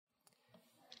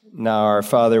Now, our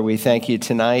Father, we thank you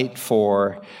tonight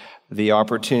for the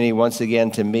opportunity once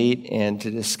again to meet and to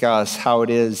discuss how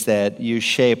it is that you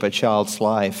shape a child's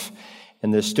life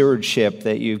and the stewardship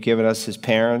that you've given us as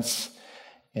parents,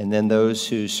 and then those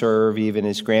who serve even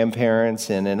as grandparents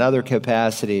and in other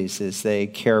capacities as they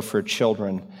care for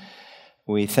children.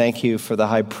 We thank you for the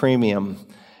high premium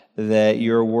that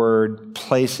your word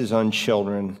places on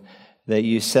children, that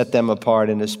you set them apart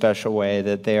in a special way,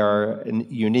 that they are a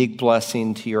unique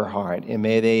blessing to your heart, and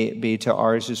may they be to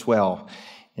ours as well.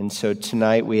 And so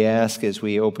tonight we ask, as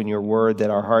we open your word,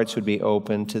 that our hearts would be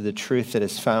open to the truth that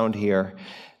is found here,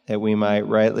 that we might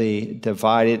rightly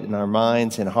divide it in our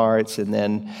minds and hearts, and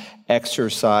then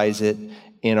exercise it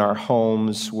in our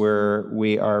homes where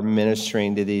we are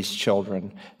ministering to these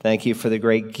children. Thank you for the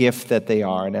great gift that they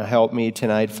are. Now help me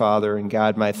tonight, Father, and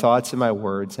guide my thoughts and my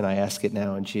words, and I ask it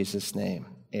now in Jesus' name.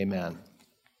 Amen.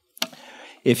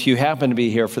 If you happen to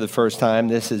be here for the first time,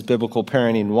 this is Biblical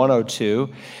Parenting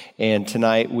 102, and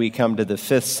tonight we come to the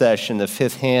fifth session, the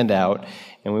fifth handout,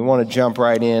 and we want to jump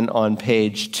right in on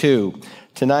page 2.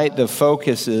 Tonight the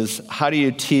focus is, how do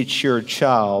you teach your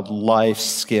child life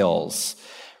skills?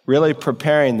 Really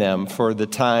preparing them for the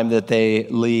time that they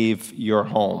leave your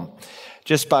home.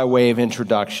 Just by way of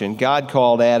introduction, God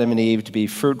called Adam and Eve to be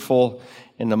fruitful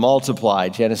and to multiply,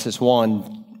 Genesis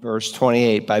 1, verse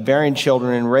 28, by bearing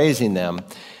children and raising them,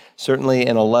 certainly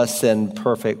in a less than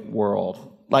perfect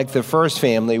world. Like the first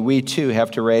family, we too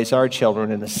have to raise our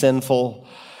children in a sinful,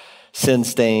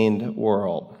 sin-stained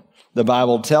world. The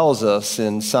Bible tells us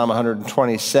in Psalm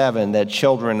 127 that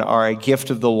children are a gift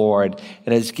of the Lord,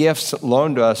 and as gifts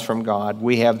loaned to us from God,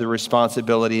 we have the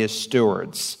responsibility as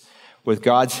stewards, with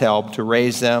God's help, to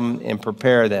raise them and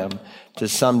prepare them to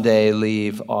someday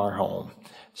leave our home.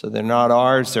 So they're not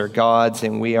ours, they're God's,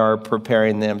 and we are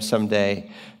preparing them someday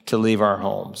to leave our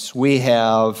homes. We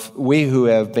who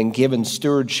have been given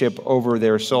stewardship over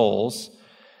their souls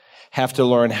have to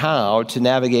learn how to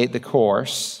navigate the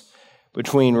course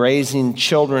between raising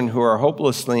children who are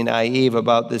hopelessly naive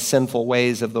about the sinful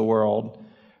ways of the world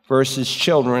versus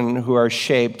children who are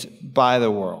shaped by the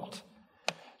world.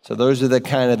 So those are the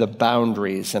kind of the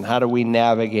boundaries, and how do we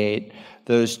navigate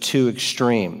those two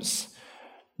extremes?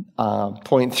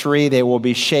 Point 3, they will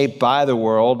be shaped by the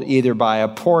world, either by a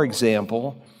poor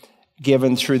example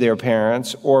given through their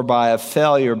parents or by a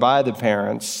failure by the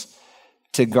parents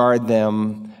to guard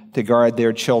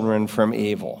their children from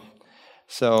evil.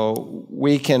 So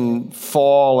we can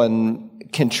fall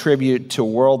and contribute to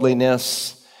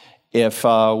worldliness if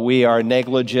we are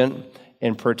negligent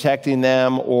in protecting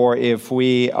them, or if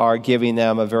we are giving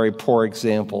them a very poor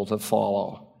example to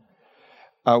follow.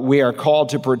 We are called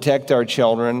to protect our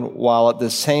children while at the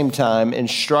same time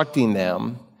instructing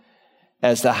them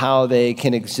as to how they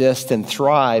can exist and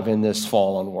thrive in this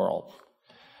fallen world.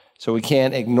 So we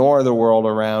can't ignore the world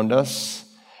around us.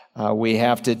 We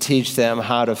have to teach them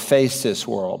how to face this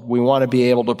world. We want to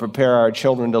be able to prepare our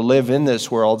children to live in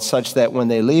this world such that when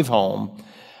they leave home,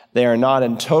 they are not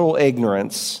in total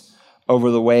ignorance over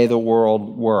the way the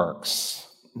world works.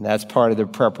 And that's part of the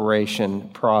preparation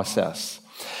process.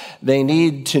 They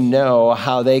need to know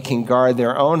how they can guard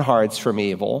their own hearts from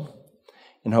evil,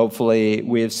 and hopefully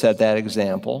we have set that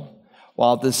example,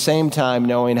 while at the same time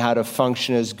knowing how to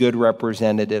function as good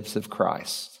representatives of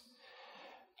Christ.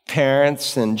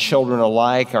 Parents and children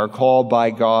alike are called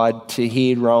by God to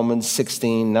heed Romans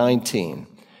 16:19,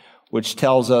 which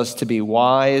tells us to be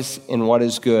wise in what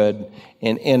is good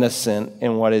and innocent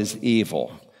in what is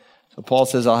evil. So Paul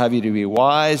says, I'll have you to be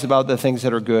wise about the things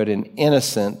that are good and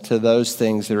innocent to those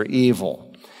things that are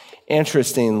evil.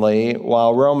 Interestingly,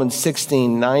 while Romans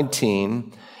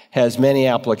 16:19 has many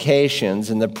applications,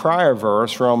 in the prior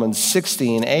verse, Romans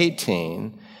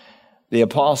 16:18, the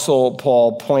Apostle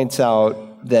Paul points out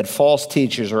that false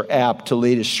teachers are apt to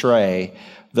lead astray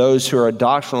those who are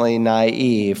doctrinally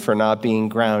naive for not being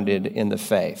grounded in the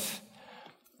faith.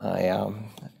 I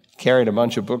carried a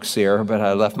bunch of books here, but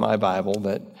I left my Bible.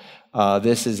 But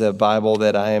this is a Bible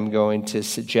that I am going to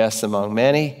suggest among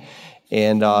many.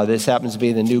 And this happens to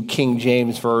be the New King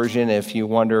James Version, if you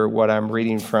wonder what I'm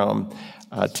reading from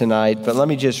tonight. But let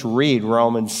me just read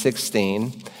Romans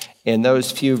 16. In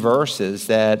those few verses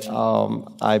that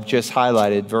I've just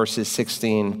highlighted, verses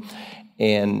 16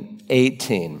 and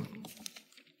 18.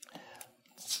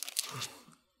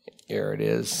 Here it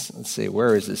is. Let's see,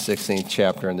 where is the 16th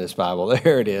chapter in this Bible?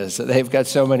 There it is. They've got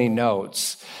so many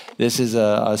notes. This is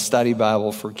a study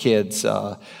Bible for kids,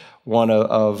 one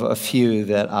of a few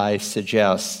that I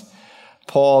suggest.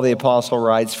 Paul the Apostle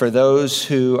writes, "For those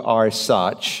who are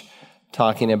such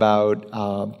talking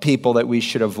about people that we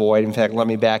should avoid. In fact, let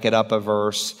me back it up a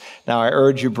verse. Now I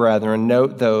urge you, brethren,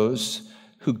 note those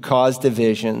who cause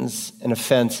divisions and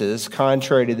offenses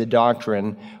contrary to the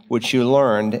doctrine which you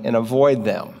learned, and avoid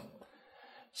them.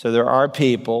 So there are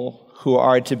people who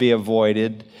are to be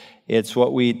avoided. It's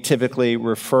what we typically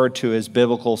refer to as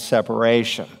biblical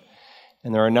separation.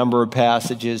 And there are a number of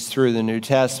passages through the New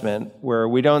Testament where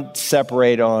we don't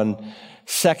separate on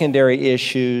secondary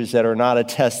issues that are not a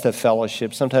test of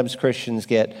fellowship. Sometimes Christians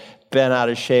get bent out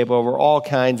of shape over all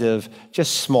kinds of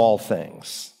just small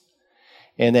things.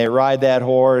 And they ride that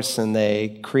horse and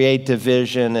they create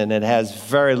division, and it has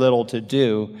very little to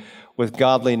do with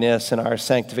godliness and our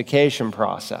sanctification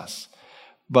process.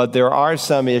 But there are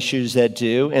some issues that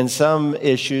do, and some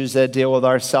issues that deal with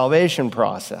our salvation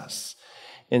process.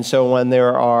 And so when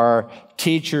there are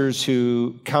teachers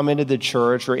who come into the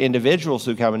church or individuals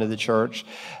who come into the church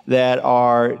that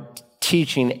are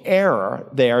teaching error,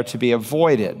 they are to be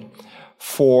avoided.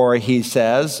 For, he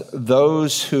says,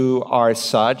 those who are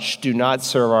such do not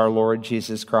serve our Lord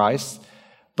Jesus Christ,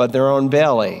 but their own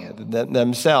belly,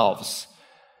 themselves,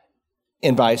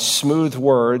 and by smooth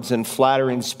words and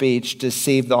flattering speech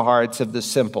deceive the hearts of the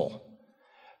simple.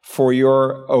 For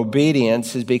your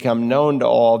obedience has become known to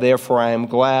all, therefore I am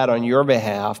glad on your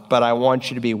behalf, but I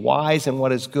want you to be wise in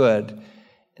what is good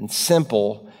and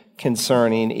simple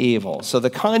concerning evil. So the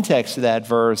context of that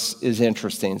verse is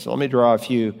interesting. So let me draw a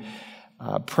few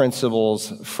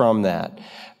principles from that.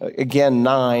 Again,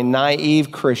 9,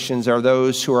 naive Christians are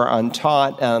those who are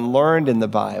untaught and unlearned in the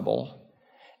Bible,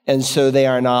 and so they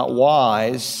are not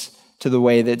wise to the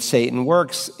way that Satan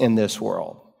works in this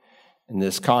world. In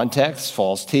this context,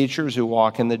 false teachers who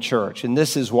walk in the church. And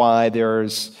this is why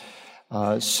there's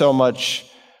so much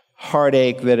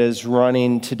heartache that is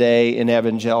running today in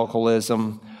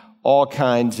evangelicalism, all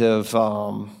kinds of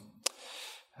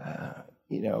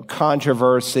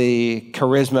controversy.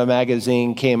 Charisma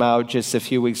magazine came out just a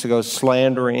few weeks ago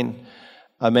slandering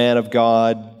a man of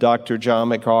God, Dr. John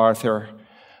MacArthur.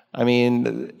 I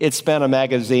mean, it's been a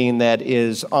magazine that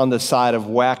is on the side of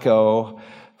wacko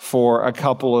for a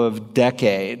couple of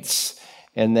decades,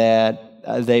 and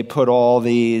that they put all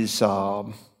these,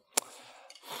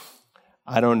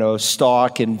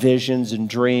 stock and visions and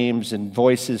dreams and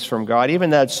voices from God. Even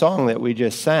that song that we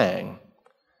just sang.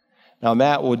 Now,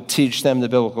 Matt would teach them the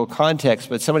biblical context,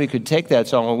 but somebody could take that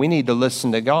song, and we need to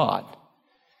listen to God.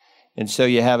 And so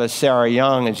you have a Sarah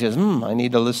Young, and she says, I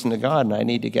need to listen to God, and I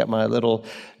need to get my little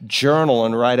journal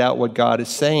and write out what God is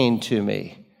saying to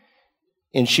me.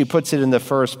 And she puts it in the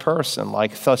first person,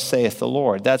 like, thus saith the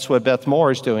Lord. That's what Beth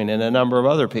Moore is doing, and a number of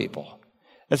other people.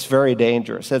 That's very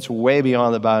dangerous. That's way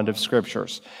beyond the bound of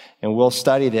Scriptures. And we'll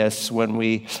study this when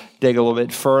we dig a little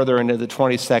bit further into the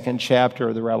 22nd chapter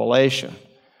of the Revelation.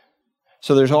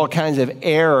 So there's all kinds of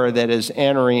error that is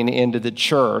entering into the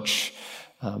church.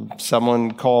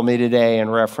 Someone called me today in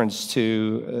reference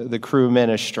to the Cru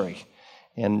ministry.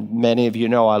 And many of you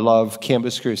know I love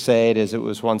Campus Crusade, as it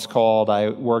was once called. I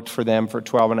worked for them for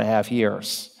 12 and a half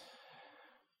years.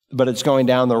 But it's going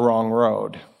down the wrong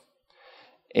road.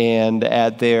 And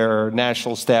at their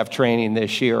national staff training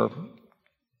this year,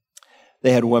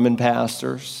 they had women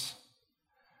pastors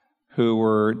who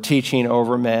were teaching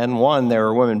over men. One, there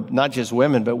were women, not just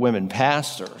women, but women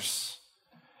pastors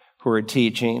who were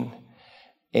teaching.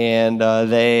 And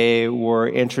they were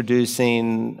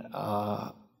introducing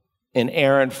an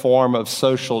errant form of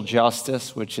social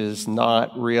justice, which is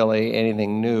not really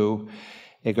anything new.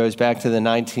 It goes back to the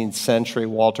 19th century.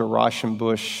 Walter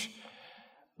Rauschenbusch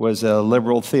was a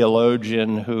liberal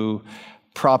theologian who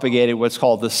propagated what's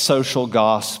called the social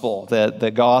gospel, that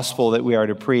the gospel that we are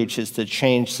to preach is to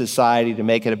change society to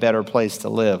make it a better place to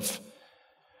live.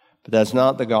 But that's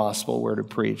not the gospel we're to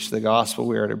preach. The gospel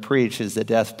we are to preach is the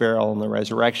death, burial, and the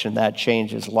resurrection. That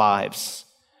changes lives.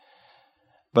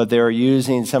 But they're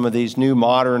using some of these new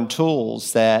modern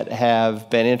tools that have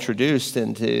been introduced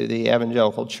into the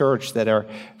evangelical church that are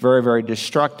very, very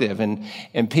destructive.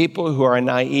 And people who are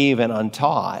naive and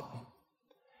untaught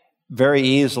very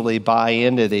easily buy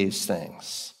into these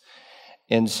things.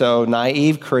 And so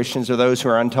naive Christians are those who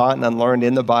are untaught and unlearned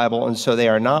in the Bible, and so they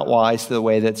are not wise to the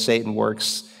way that Satan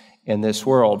works in this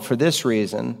world. For this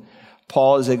reason,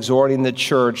 Paul is exhorting the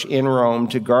church in Rome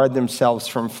to guard themselves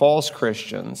from false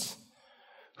Christians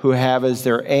who have as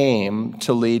their aim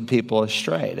to lead people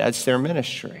astray. That's their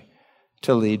ministry,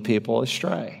 to lead people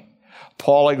astray.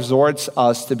 Paul exhorts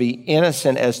us to be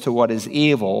innocent as to what is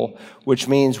evil, which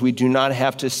means we do not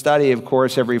have to study, of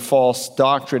course, every false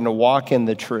doctrine to walk in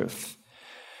the truth.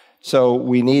 So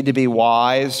we need to be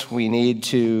wise. We need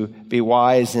to be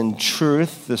wise in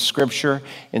truth, the scripture,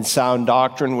 in sound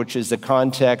doctrine, which is the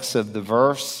context of the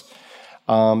verse,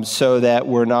 so that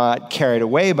we're not carried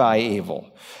away by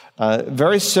evil.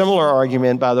 Very similar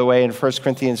argument, by the way, in 1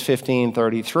 Corinthians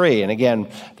 15:33. And again,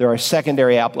 there are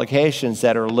secondary applications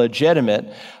that are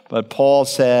legitimate, but Paul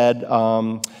said,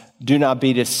 do not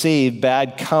be deceived,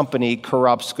 bad company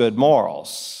corrupts good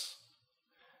morals.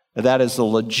 That is a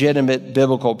legitimate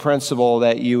biblical principle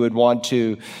that you would want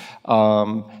to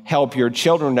help your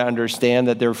children to understand,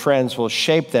 that their friends will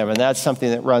shape them. And that's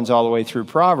something that runs all the way through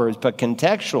Proverbs. But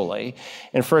contextually,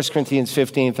 in 1 Corinthians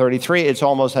 15:33, it's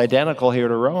almost identical here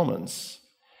to Romans.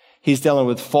 He's dealing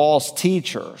with false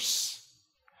teachers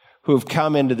who have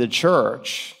come into the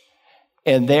church,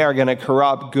 and they are going to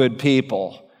corrupt good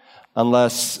people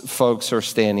unless folks are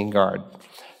standing guard.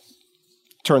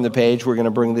 Turn the page. We're going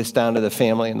to bring this down to the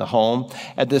family and the home.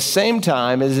 At the same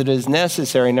time as it is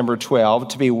necessary, number 12,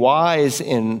 to be wise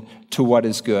into what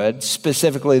is good,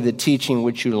 specifically the teaching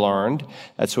which you learned.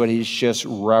 That's what he's just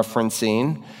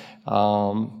referencing,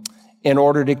 in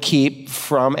order to keep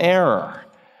from error.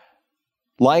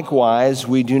 Likewise,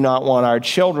 we do not want our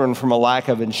children, from a lack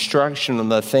of instruction on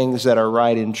the things that are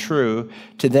right and true,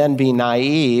 to then be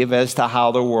naive as to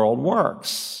how the world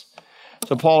works.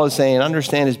 So Paul is saying,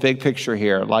 understand his big picture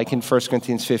here, like in 1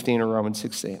 Corinthians 15 or Romans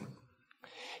 16.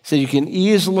 So you can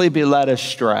easily be led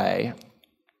astray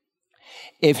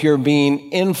if you're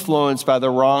being influenced by the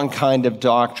wrong kind of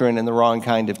doctrine and the wrong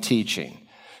kind of teaching.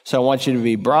 So I want you to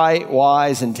be bright,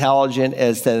 wise, intelligent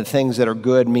as to the things that are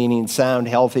good, meaning sound,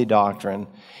 healthy doctrine,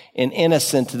 and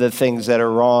innocent to the things that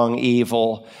are wrong,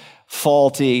 evil,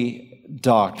 faulty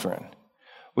doctrine.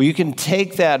 Well, you can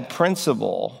take that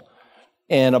principle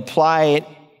and apply it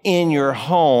in your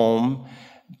home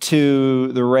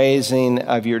to the raising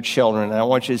of your children. And I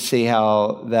want you to see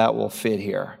how that will fit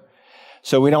here.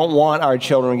 So we don't want our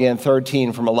children, again,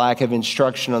 13, from a lack of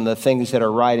instruction on the things that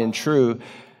are right and true,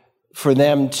 for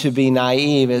them to be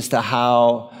naive as to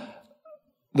how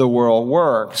the world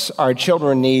works. Our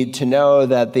children need to know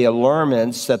that the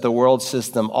allurements that the world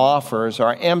system offers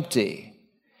are empty,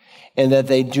 and that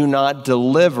they do not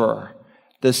deliver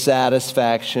the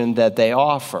satisfaction that they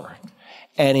offer,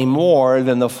 any more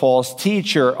than the false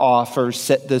teacher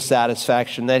offers the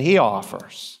satisfaction that he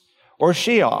offers or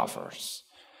she offers.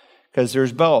 Because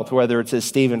there's both, whether it's a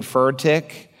Stephen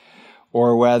Furtick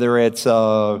or whether it's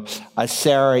a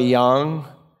Sarah Young,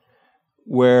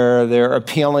 where they're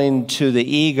appealing to the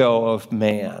ego of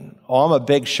man. Oh, I'm a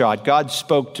big shot. God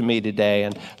spoke to me today,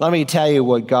 and let me tell you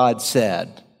what God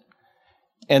said.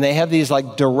 And they have these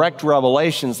like direct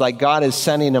revelations, like God is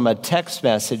sending them a text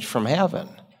message from heaven.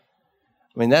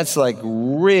 I mean, that's like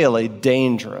really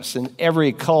dangerous. And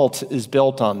every cult is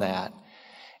built on that.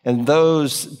 And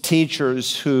those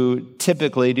teachers who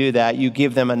typically do that, you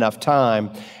give them enough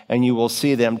time and you will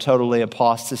see them totally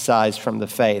apostatize from the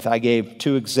faith. I gave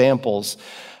 2 examples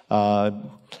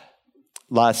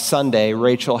last Sunday,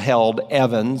 Rachel Held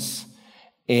Evans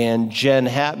and Jen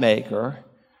Hatmaker,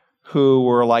 who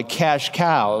were like cash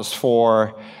cows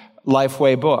for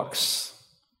Lifeway Books.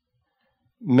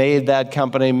 Made that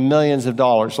company millions of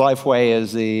dollars. Lifeway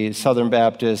is the Southern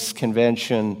Baptist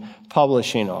Convention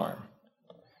publishing arm.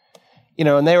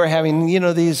 And they were having,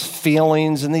 these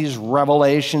feelings and these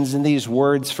revelations and these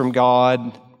words from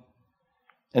God.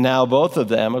 And now both of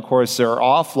them, of course, they're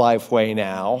off Lifeway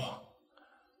now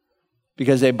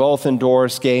because they both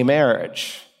endorse gay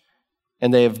marriage.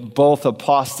 And they have both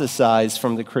apostatized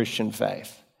from the Christian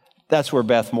faith. That's where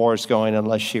Beth Moore is going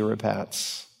unless she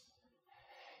repents.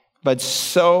 But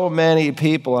so many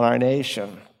people in our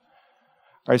nation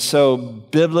are so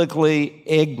biblically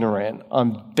ignorant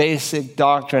on basic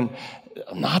doctrine.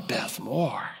 Not Beth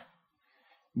Moore.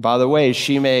 By the way,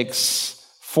 she makes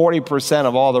 40%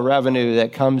 of all the revenue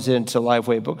that comes into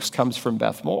Lifeway Books comes from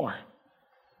Beth Moore.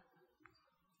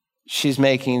 She's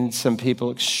making some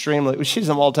people she's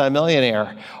a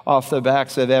multimillionaire off the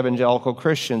backs of evangelical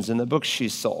Christians and the books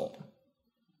she's sold.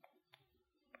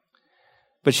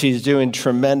 But she's doing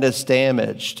tremendous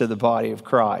damage to the body of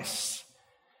Christ.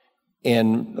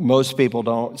 And most people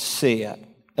don't see it.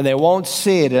 And they won't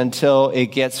see it until it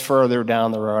gets further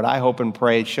down the road. I hope and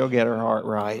pray she'll get her heart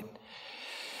right.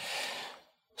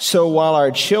 So while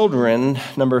our children,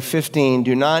 number 15,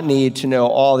 do not need to know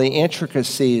all the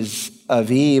intricacies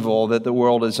of evil that the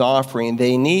world is offering,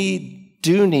 they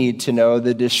do need to know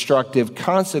the destructive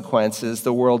consequences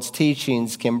the world's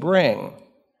teachings can bring,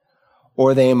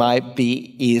 or they might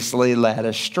be easily led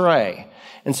astray.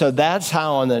 And so that's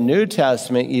how in the New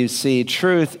Testament you see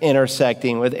truth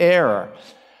intersecting with error.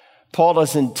 Paul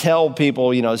doesn't tell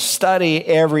people, study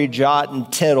every jot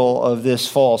and tittle of this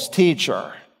false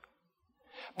teacher,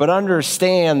 but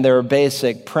understand their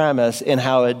basic premise and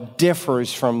how it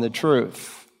differs from the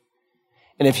truth.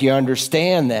 And if you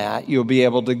understand that, you'll be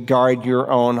able to guard your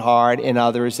own heart and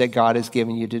others that God has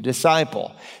given you to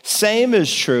disciple. Same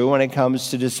is true when it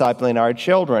comes to discipling our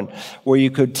children, where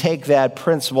you could take that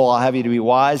principle, I'll have you to be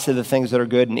wise to the things that are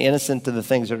good and innocent to the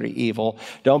things that are evil.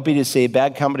 Don't be deceived.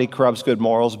 Bad company corrupts good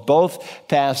morals. Both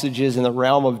passages in the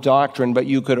realm of doctrine, but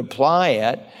you could apply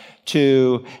it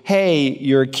to, hey,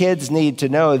 your kids need to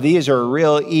know these are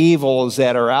real evils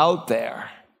that are out there.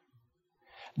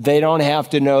 They don't have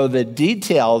to know the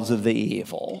details of the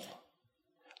evil,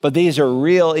 but these are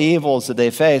real evils that they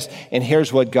face, and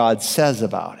here's what God says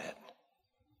about it.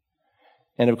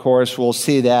 And of course, we'll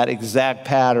see that exact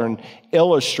pattern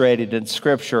illustrated in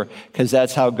Scripture, because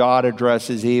that's how God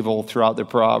addresses evil throughout the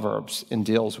Proverbs and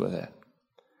deals with it.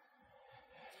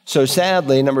 So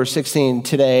sadly, number 16,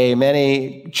 today,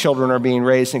 many children are being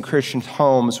raised in Christian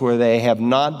homes where they have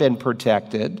not been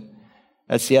protected.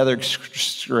 That's the other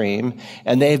extreme.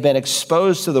 And they've been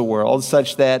exposed to the world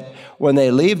such that when they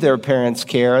leave their parents'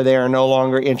 care, they are no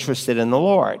longer interested in the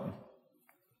Lord.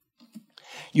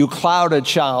 You cloud a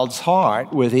child's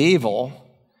heart with evil,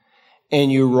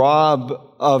 and you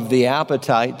rob of the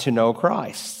appetite to know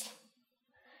Christ.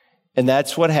 And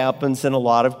that's what happens in a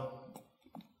lot of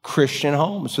Christian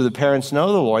homes where the parents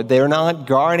know the Lord. They're not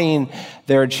guarding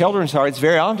their children's hearts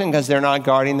very often because they're not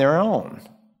guarding their own.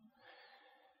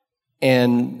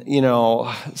 And,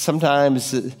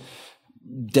 sometimes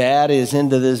dad is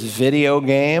into this video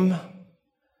game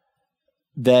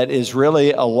that is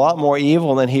really a lot more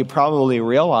evil than he probably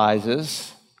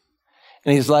realizes.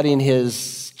 And he's letting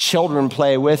his children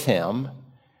play with him.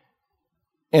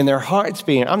 And their hearts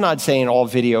I'm not saying all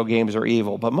video games are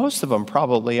evil, but most of them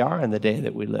probably are in the day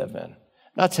that we live in.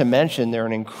 Not to mention they're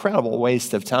an incredible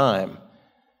waste of time.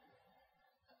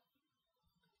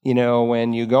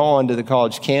 When you go onto the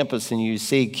college campus and you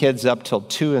see kids up till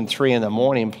 2 and 3 in the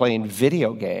morning playing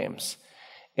video games,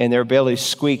 and they're barely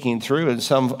squeaking through, and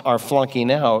some are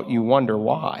flunking out, you wonder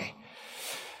why.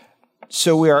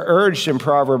 So we are urged in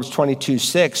Proverbs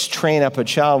 22:6, train up a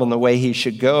child in the way he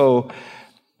should go,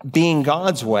 being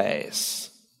God's ways,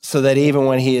 so that even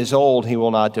when he is old, he will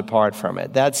not depart from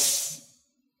it. That's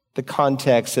the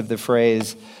context of the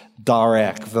phrase,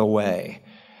 darek, the way.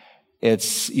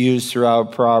 It's used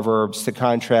throughout Proverbs to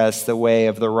contrast the way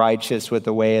of the righteous with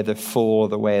the way of the fool or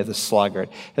the way of the sluggard.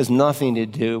 It has nothing to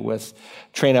do with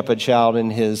train up a child in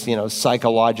his,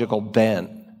 psychological bent.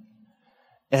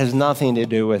 It has nothing to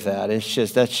do with that.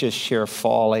 That's just sheer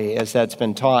folly, as that's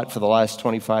been taught for the last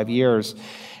 25 years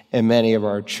in many of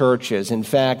our churches. In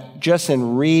fact, just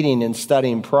in reading and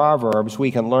studying Proverbs, we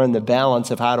can learn the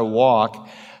balance of how to walk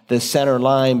the center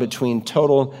line between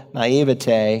total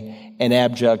naivete and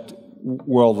abject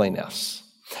worldliness.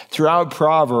 Throughout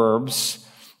Proverbs,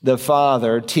 the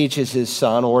father teaches his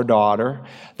son or daughter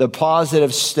the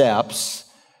positive steps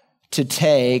to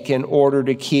take in order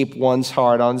to keep one's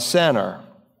heart on center,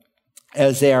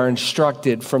 as they are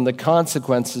instructed from the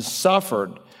consequences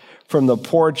suffered from the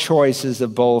poor choices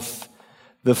of both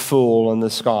the fool and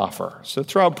the scoffer. So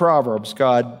throughout Proverbs,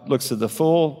 God looks at the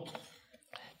fool,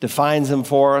 defines him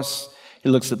for us. He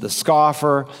looks at the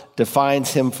scoffer,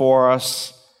 defines him for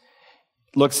us,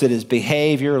 looks at his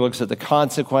behavior, looks at the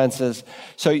consequences.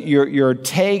 So you're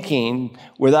taking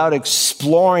without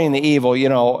exploring the evil.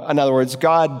 In other words,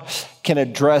 God can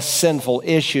address sinful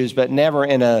issues, but never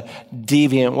in a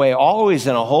deviant way, always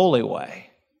in a holy way.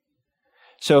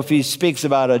 So if he speaks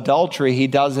about adultery, he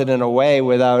does it in a way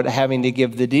without having to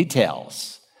give the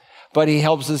details. But he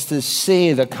helps us to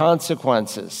see the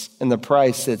consequences and the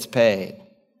price that's paid.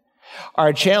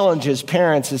 Our challenge as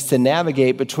parents is to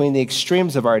navigate between the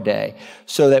extremes of our day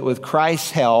so that with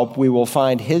Christ's help, we will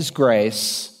find his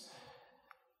grace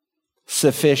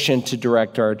sufficient to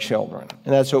direct our children.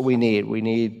 And that's what we need. We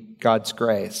need God's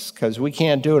grace because we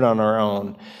can't do it on our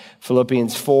own.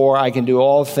 Philippians 4, I can do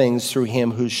all things through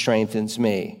him who strengthens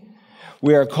me.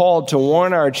 We are called to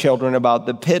warn our children about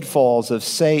the pitfalls of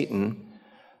Satan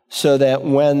so that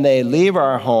when they leave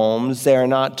our homes, they are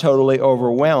not totally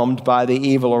overwhelmed by the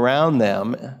evil around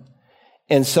them.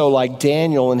 And so, like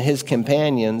Daniel and his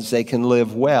companions, they can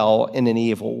live well in an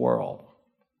evil world.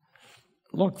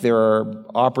 Look, there are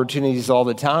opportunities all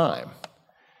the time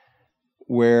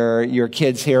where your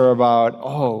kids hear about,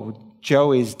 oh,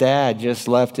 Joey's dad just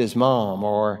left his mom,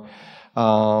 or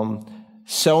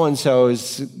so-and-so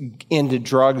is into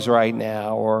drugs right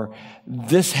now, or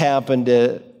this happened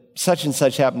to such and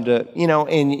such happened to,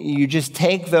 and you just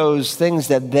take those things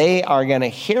that they are going to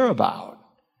hear about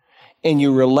and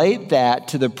you relate that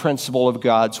to the principle of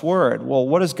God's word. Well,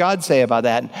 what does God say about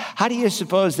that? And how do you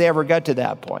suppose they ever got to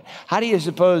that point? How do you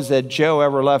suppose that Joe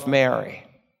ever left Mary?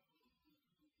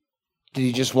 Did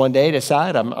he just one day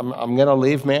decide, I'm going to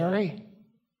leave Mary?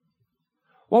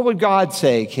 What would God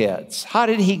say, kids? How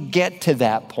did he get to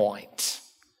that point?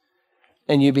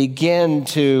 And you begin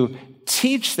to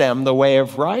teach them the way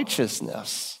of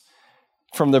righteousness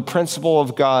from the principle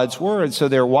of God's word, so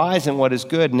they're wise in what is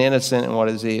good and innocent in what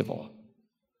is evil.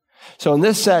 So in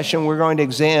this session, we're going to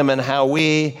examine how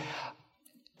we,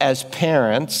 as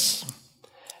parents,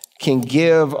 can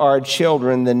give our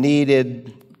children the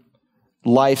needed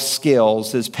life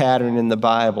skills as patterned in the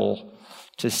Bible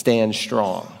to stand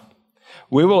strong.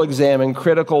 We will examine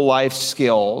critical life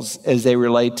skills as they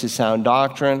relate to sound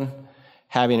doctrine,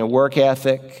 having a work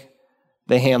ethic,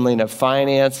 the handling of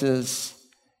finances,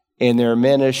 in their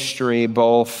ministry,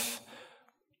 both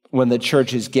when the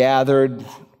church is gathered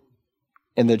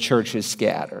and the church is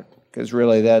scattered. Because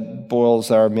really that boils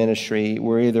our ministry.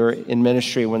 We're either in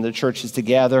ministry when the church is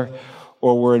together,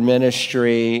 or we're in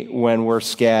ministry when we're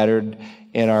scattered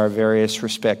in our various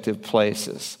respective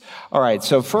places. All right,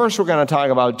 so first we're going to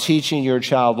talk about teaching your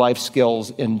child life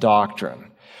skills in doctrine.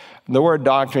 The word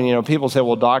doctrine, people say,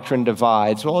 well, doctrine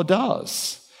divides. Well, it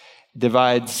does. It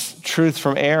divides truth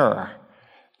from error,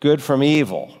 good from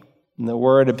evil. And the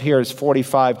word appears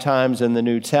 45 times in the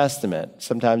New Testament.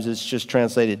 Sometimes it's just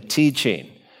translated teaching.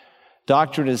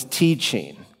 Doctrine is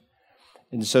teaching.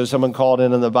 And so someone called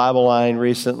in on the Bible line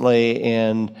recently,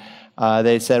 and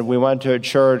they said, we went to a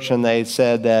church, and they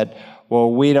said that,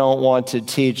 well, we don't want to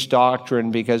teach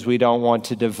doctrine because we don't want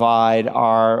to divide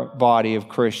our body of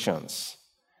Christians.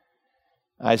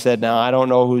 I said, now, I don't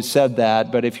know who said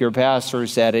that, but if your pastor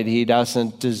said it, he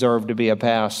doesn't deserve to be a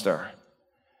pastor.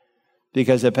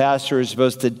 Because a pastor is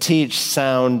supposed to teach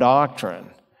sound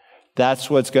doctrine. That's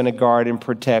what's going to guard and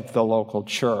protect the local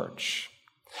church.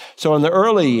 So in the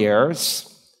early years,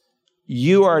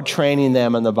 you are training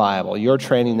them in the Bible. You're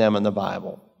training them in the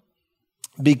Bible.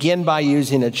 Begin by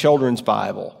using a children's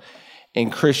Bible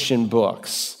and Christian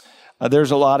books.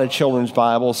 There's a lot of children's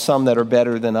Bibles, some that are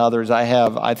better than others. I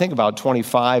have, I think, about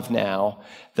 25 now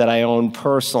that I own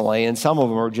personally, and some of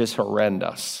them are just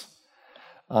horrendous.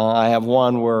 I have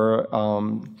one where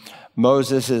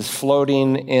Moses is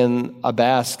floating in a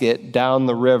basket down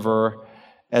the river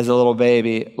as a little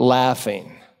baby,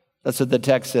 laughing. That's what the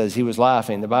text says. He was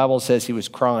laughing. The Bible says he was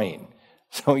crying.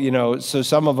 So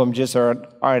some of them just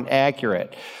aren't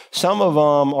accurate. Some of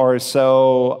them are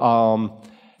so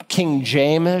King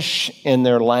James-ish in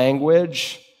their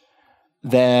language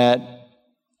that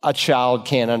a child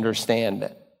can't understand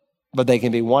it, but they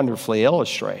can be wonderfully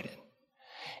illustrated.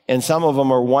 And some of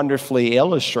them are wonderfully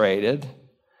illustrated,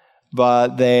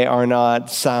 but they are not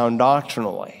sound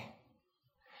doctrinally.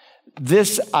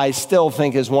 This, I still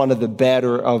think, is one of the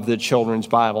better of the children's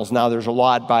Bibles. Now, there's a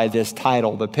lot by this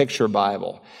title, the Picture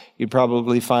Bible. You'd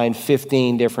probably find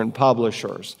 15 different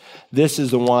publishers. This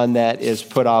is the one that is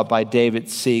put out by David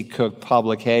C. Cook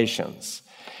Publications.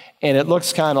 And it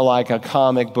looks kind of like a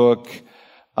comic book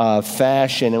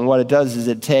fashion. And what it does is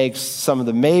it takes some of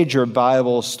the major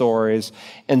Bible stories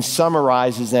and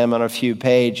summarizes them in a few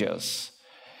pages.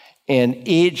 And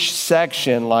each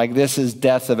section, like this is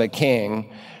Death of a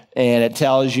King, and it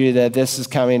tells you that this is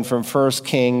coming from 1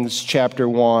 Kings chapter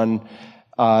 1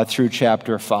 through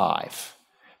chapter 5.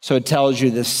 So it tells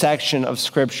you the section of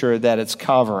Scripture that it's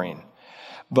covering.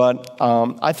 But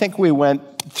I think we went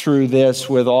through this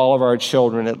with all of our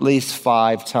children at least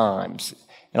 5 times.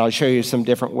 And I'll show you some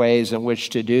different ways in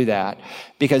which to do that,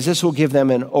 because this will give them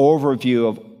an overview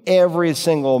of every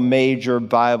single major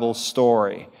Bible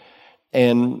story.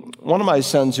 And one of my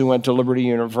sons who went to Liberty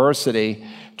University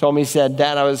told me, he said,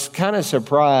 Dad, I was kind of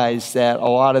surprised that a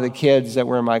lot of the kids that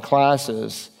were in my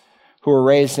classes who were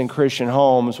raised in Christian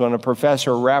homes, when a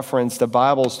professor referenced a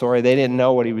Bible story, they didn't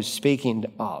know what he was speaking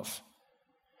of.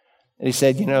 And he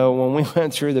said, when we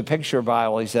went through the Picture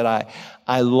Bible, he said,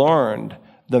 I learned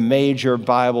the major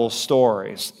Bible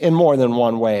stories in more than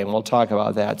one way, and we'll talk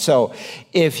about that. So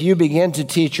if you begin to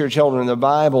teach your children the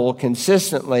Bible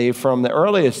consistently from the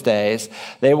earliest days,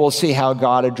 they will see how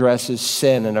God addresses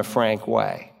sin in a frank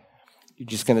way. You're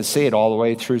just going to see it all the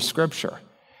way through Scripture,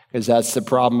 because that's the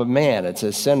problem of man. It's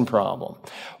a sin problem.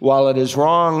 While it is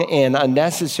wrong and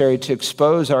unnecessary to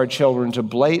expose our children to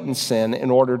blatant sin in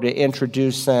order to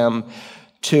introduce them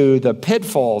to the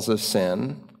pitfalls of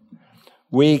sin,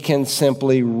 we can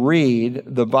simply read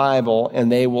the Bible and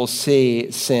they will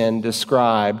see sin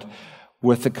described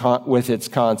with its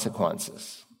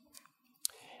consequences.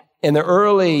 In the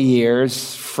early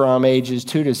years, from ages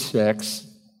 2 to 6,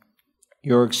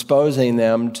 You're exposing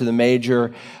them to the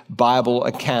major Bible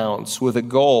accounts with a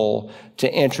goal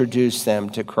to introduce them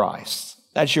to Christ.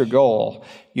 That's your goal.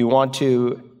 You want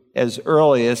to, as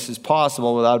early as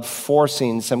possible, without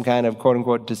forcing some kind of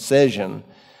quote-unquote decision.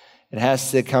 It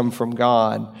has to come from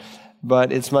God.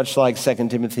 But it's much like 2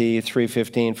 Timothy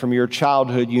 3:15. From your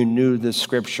childhood, you knew the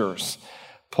Scriptures,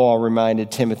 Paul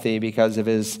reminded Timothy, because of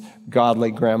his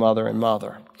godly grandmother and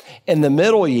mother. In the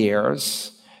middle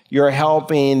years, you're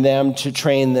helping them to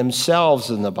train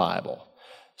themselves in the Bible.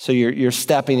 So you're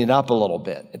stepping it up a little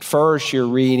bit. At first, you're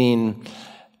reading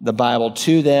the Bible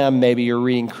to them. Maybe you're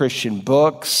reading Christian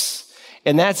books.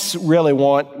 And that's really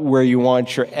where you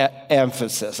want your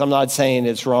emphasis. I'm not saying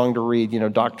it's wrong to read,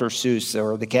 Dr. Seuss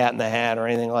or The Cat in the Hat or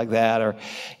anything like that. Or,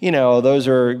 those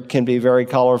can be very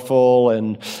colorful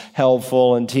and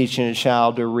helpful in teaching a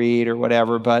child to read or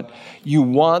whatever. But you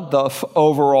want the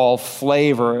overall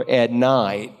flavor at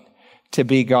night to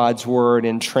be God's Word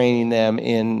and training them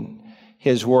in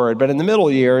His Word. But in the middle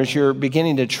years, you're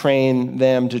beginning to train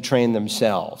them to train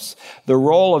themselves. The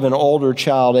role of an older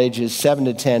child, ages 7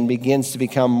 to 10, begins to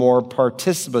become more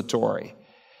participatory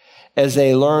as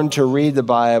they learn to read the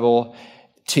Bible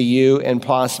to you and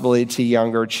possibly to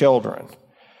younger children.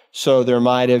 So there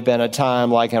might have been a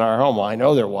time like in our home, well, I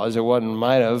know there was,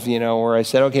 where I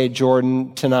said, okay,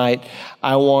 Jordan, tonight,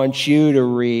 I want you to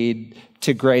read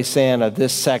to Grace Anna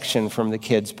this section from the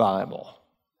kids' Bible.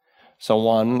 So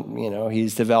one,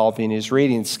 he's developing his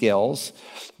reading skills,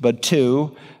 but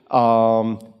two,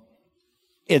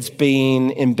 it's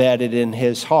being embedded in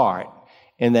his heart,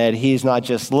 in that he's not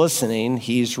just listening,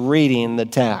 he's reading the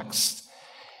text.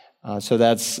 So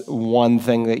that's one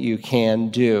thing that you can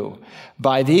do.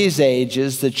 By these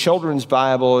ages, the children's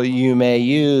Bible you may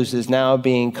use is now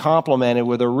being complemented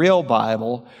with a real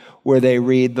Bible where they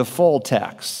read the full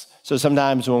text. So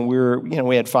sometimes when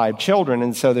we had 5 children,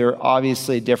 and so they're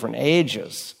obviously different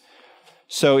ages.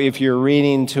 So if you're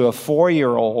reading to a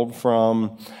 4-year-old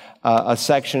from a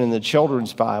section in the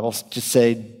children's Bible, just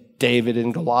say David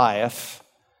and Goliath,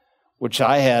 which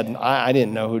I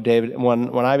didn't know who David,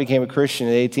 when I became a Christian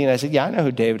at 18, I said, yeah, I know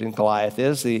who David and Goliath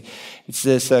is. It's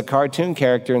this cartoon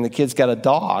character, and the kid's got a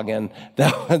dog, and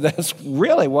that's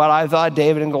really what I thought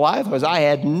David and Goliath was. I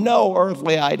had no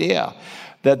earthly idea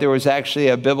that there was actually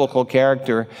a biblical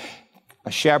character,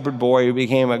 a shepherd boy who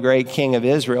became a great king of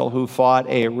Israel, who fought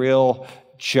a real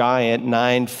giant,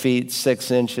 9 feet 6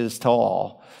 inches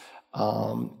tall,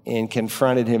 and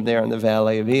confronted him there in the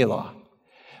Valley of Elah.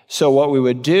 So what we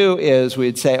would do is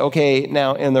we'd say, okay,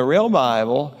 now in the real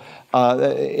Bible,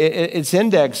 it's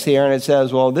indexed here, and it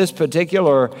says, well, this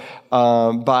particular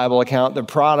Bible account, the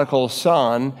prodigal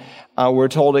son, we're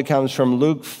told it comes from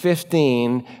Luke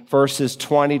 15, verses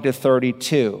 20 to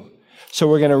 32. So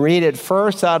we're going to read it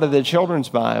first out of the children's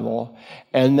Bible,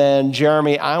 and then,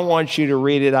 Jeremy, I want you to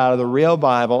read it out of the real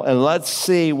Bible, and let's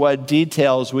see what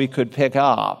details we could pick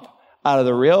up out of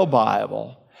the real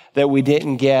Bible that we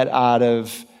didn't get out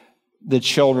of the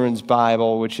children's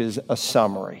Bible, which is a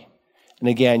summary. And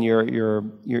again,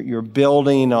 you're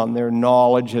building on their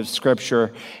knowledge of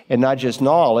Scripture, and not just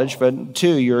knowledge, but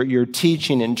two, you're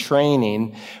teaching and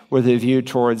training with a view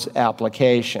towards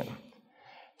application.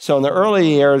 So in the early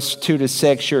years, 2 to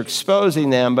 6, you're exposing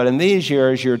them, but in these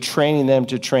years, you're training them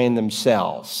to train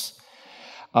themselves.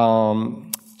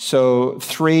 So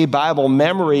 3, Bible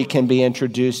memory can be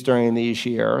introduced during these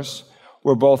years,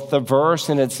 where both the verse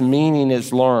and its meaning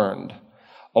is learned,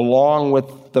 along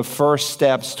with the first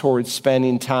steps towards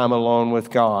spending time alone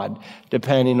with God,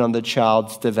 depending on the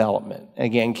child's development.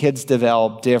 Again, kids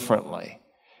develop differently.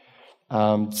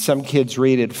 Some kids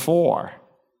read at 4,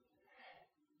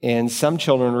 and some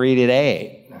children read at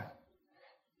 8.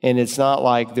 And it's not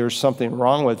like there's something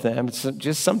wrong with them. It's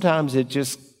just sometimes it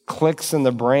just clicks in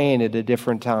the brain at a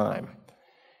different time.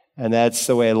 And that's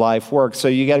the way life works. So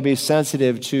you got to be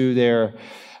sensitive to their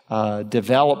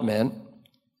development,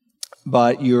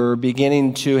 but you're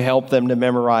beginning to help them to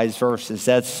memorize verses.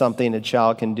 That's something a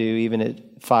child can do even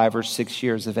at 5 or 6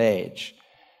 years of age.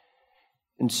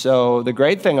 And so the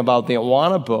great thing about the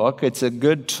Awana book, it's a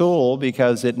good tool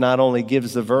because it not only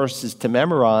gives the verses to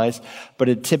memorize, but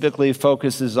it typically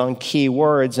focuses on key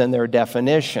words and their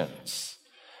definitions.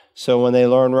 So when they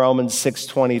learn Romans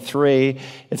 6:23,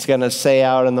 it's going to say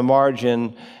out in the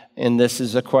margin, and this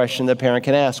is a question the parent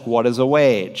can ask, what is a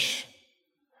wage?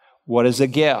 What is a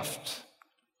gift?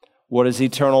 What is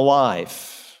eternal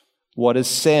life? What is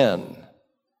sin?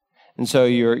 And so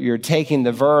you're taking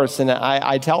the verse, and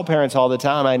I tell parents all the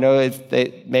time, I know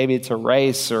maybe it's a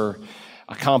race or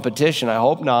a competition, I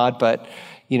hope not, but,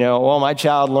 my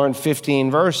child learned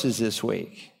 15 verses this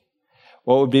week.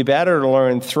 Well, it would be better to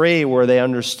learn 3 where they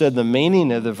understood the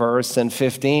meaning of the verse than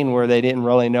 15 where they didn't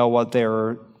really know what they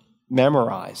were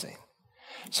memorizing.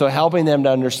 So helping them to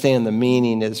understand the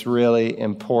meaning is really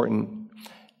important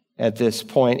at this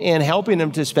point, and helping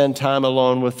them to spend time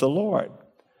alone with the Lord.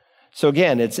 So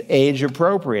again, it's age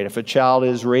appropriate. If a child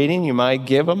is reading, you might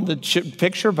give them the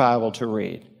picture Bible to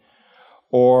read,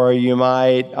 or you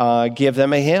might give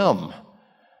them a hymn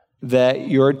that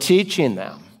you're teaching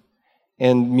them.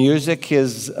 And music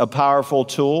is a powerful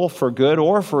tool for good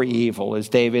or for evil, as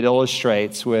David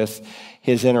illustrates with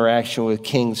his interaction with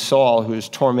King Saul, who's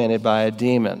tormented by a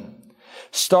demon.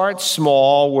 Start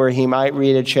small, where he might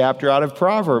read a chapter out of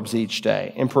Proverbs each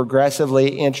day, and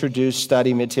progressively introduce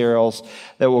study materials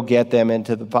that will get them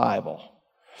into the Bible.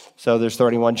 So there's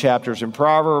 31 chapters in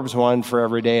Proverbs, 1 for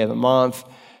every day of the month.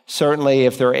 Certainly,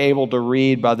 if they're able to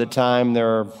read by the time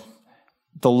they're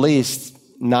the least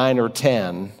 9 or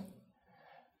 10,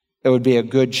 it would be a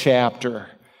good chapter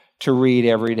to read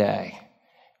every day.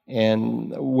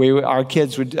 And our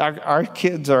kids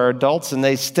are adults, and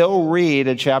they still read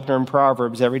a chapter in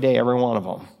Proverbs every day, every one of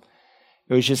them.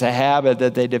 It was just a habit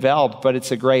that they developed, but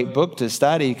it's a great book to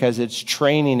study because it's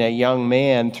training a young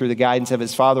man through the guidance of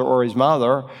his father or his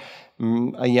mother,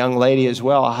 a young lady as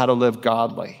well, how to live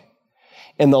godly.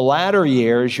 In the latter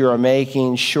years, you're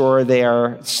making sure they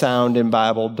are sound in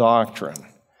Bible doctrine.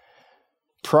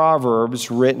 Proverbs,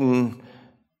 written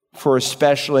for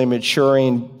especially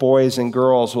maturing boys and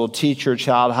girls, will teach your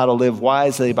child how to live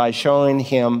wisely by showing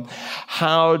him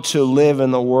how to live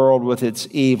in the world with its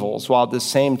evils, while at the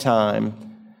same time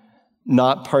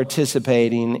not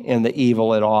participating in the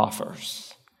evil it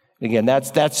offers. Again,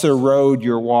 that's the road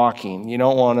you're walking. You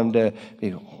don't want them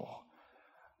to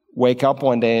wake up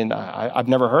one day and I've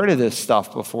never heard of this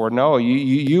stuff before. No,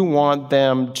 you want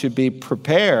them to be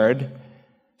prepared.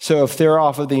 So if they're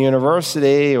off of the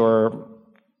university, or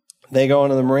they go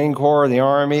into the Marine Corps or the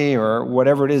Army or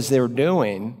whatever it is they're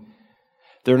doing,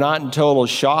 they're not in total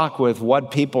shock with what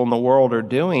people in the world are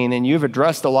doing, and you've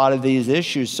addressed a lot of these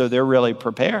issues, so they're really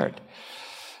prepared.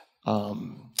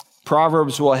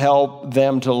 Proverbs will help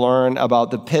them to learn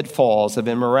about the pitfalls of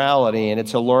immorality and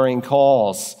its alluring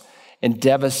calls and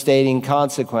devastating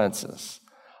consequences,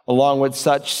 along with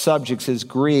such subjects as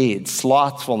greed,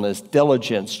 slothfulness,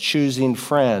 diligence, choosing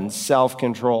friends,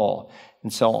 self-control,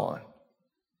 and so on.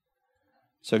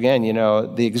 So again,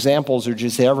 the examples are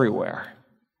just everywhere.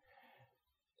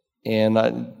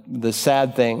 And the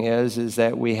sad thing is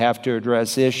that we have to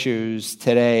address issues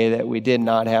today that we did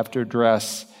not have to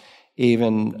address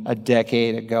even a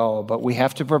decade ago. But we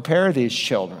have to prepare these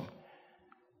children.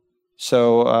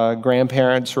 So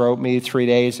grandparents wrote me 3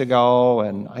 days ago,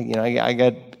 and I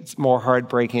got more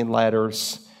heartbreaking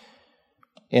letters.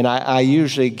 And I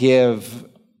usually give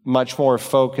much more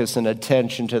focus and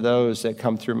attention to those that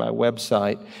come through my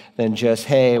website than just,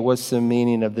 hey, what's the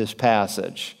meaning of this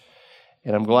passage?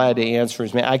 And I'm glad to answer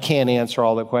as many. I can't answer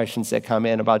all the questions that come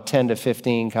in. About 10 to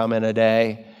 15 come in a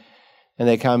day, and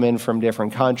they come in from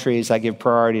different countries. I give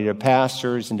priority to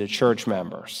pastors and to church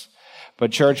members.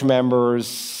 But church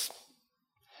members,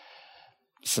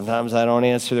 sometimes I don't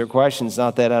answer their questions,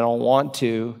 not that I don't want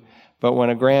to. But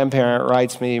when a grandparent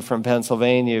writes me from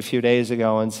Pennsylvania a few days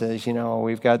ago and says,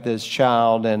 we've got this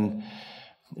child and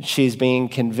she's being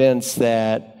convinced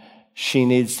that she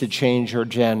needs to change her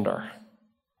gender,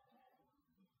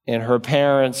 and her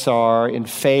parents are in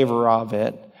favor of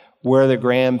it, we're the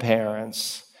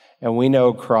grandparents, and we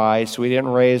know Christ. We didn't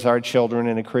raise our children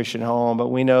in a Christian home, but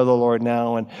we know the Lord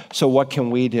now, and so what can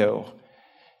we do?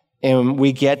 And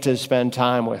we get to spend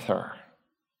time with her.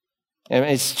 And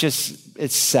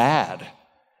it's sad,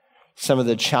 some of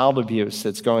the child abuse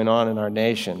that's going on in our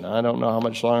nation. I don't know how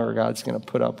much longer God's going to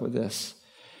put up with this.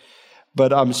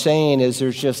 But I'm saying is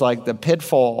there's just like the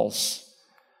pitfalls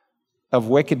of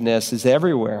wickedness is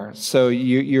everywhere. So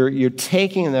you're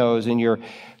taking those and you're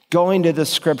going to the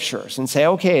scriptures and say,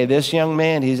 okay, this young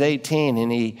man, he's 18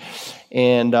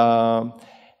 and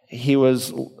he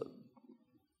was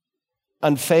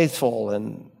unfaithful,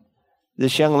 and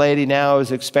this young lady now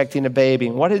is expecting a baby.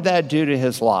 And what did that do to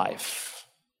his life?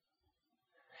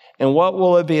 And what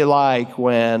will it be like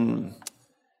when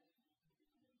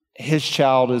his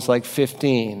child is like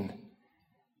 15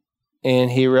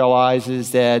 and he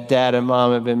realizes that dad and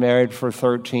mom have been married for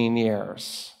 13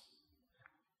 years?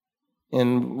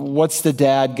 And what's the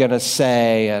dad going to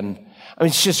say? And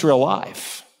it's just real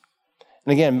life.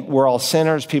 And again, we're all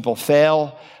sinners, people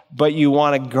fail. But you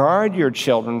want to guard your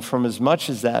children from as much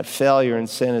as that failure and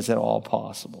sin as at all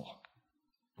possible.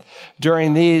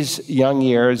 During these young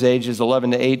years, ages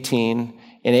 11 to 18,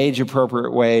 in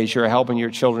age-appropriate ways, you're helping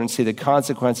your children see the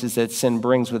consequences that sin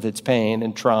brings with its pain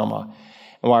and trauma,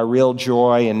 and why real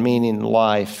joy and meaning in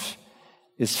life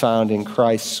is found in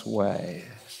Christ's way.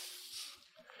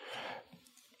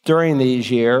 During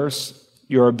these years,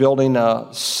 you're building a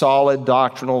solid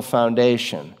doctrinal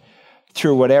foundation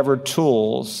through whatever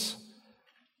tools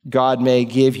God may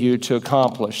give you to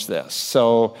accomplish this.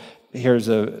 So here's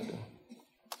a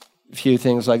few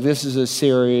things. Like, this is a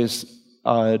series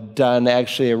done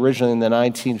actually originally in the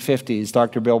 1950s.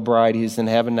 Dr. Bill Bright, he's in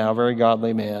heaven now, very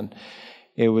godly man.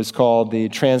 It was called the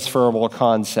Transferable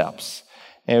Concepts.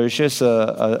 And it was just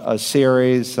a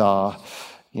series, how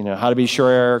to be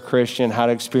sure you're a Christian, how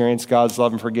to experience God's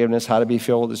love and forgiveness, how to be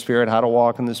filled with the Spirit, how to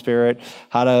walk in the Spirit,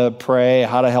 how to pray,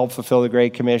 how to help fulfill the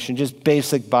Great Commission, just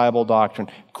basic Bible doctrine.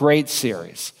 Great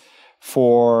series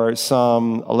for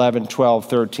some 11, 12,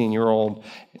 13-year-old,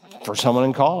 for someone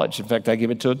in college. In fact, I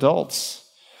give it to adults.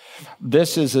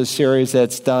 This is a series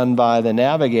that's done by the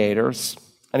Navigators.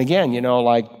 And again,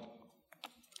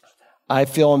 I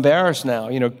feel embarrassed now.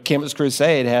 Campus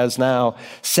Crusade has now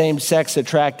same-sex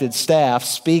attracted staff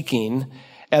speaking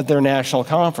at their national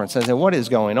conference. I said, what is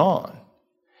going on?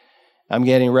 I'm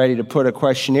getting ready to put a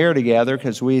questionnaire together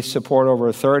because we support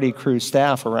over 30 Cru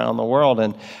staff around the world.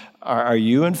 And are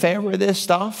you in favor of this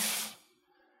stuff?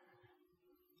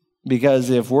 Because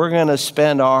if we're going to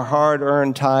spend our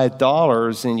hard-earned tithe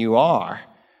dollars, and you are,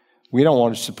 we don't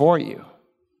want to support you.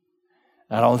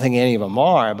 I don't think any of them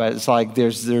are, but it's like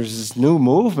there's this new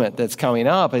movement that's coming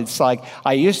up. It's like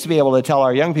I used to be able to tell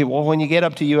our young people, well, when you get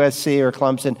up to USC or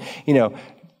Clemson,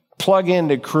 plug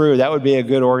into Cru. That would be a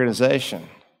good organization.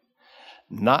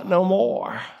 Not no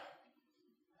more.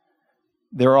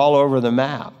 They're all over the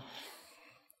map.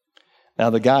 Now,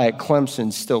 the guy at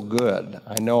Clemson's still good.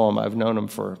 I know him. I've known him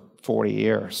for 40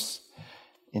 years,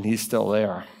 and he's still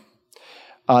there.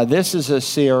 This is a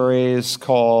series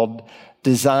called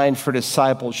Designed for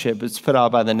Discipleship. It's put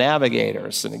out by the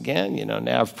Navigators. And again,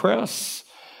 Nav Press,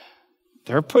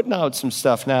 they're putting out some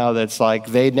stuff now that's like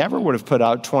they never would have put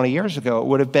out 20 years ago. It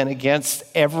would have been against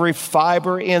every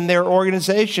fiber in their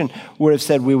organization, would have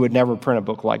said we would never print a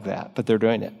book like that, but they're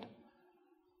doing it.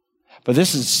 But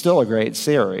this is still a great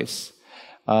series.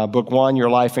 Book 1,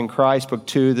 Your Life in Christ. Book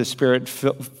 2, The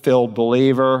Spirit-Filled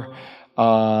Believer.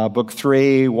 Book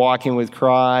 3, Walking with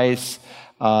Christ.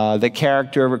 The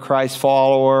Character of a Christ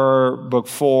Follower. Book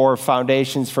 4,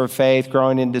 Foundations for Faith,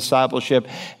 Growing in Discipleship.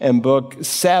 And book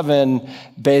 7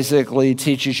 basically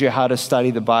teaches you how to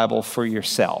study the Bible for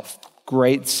yourself.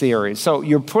 Great series. So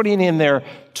you're putting in there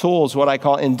tools, what I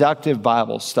call inductive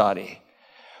Bible study,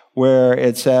 where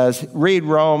it says, read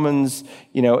Romans,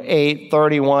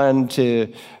 8:31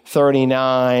 to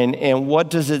 39, and what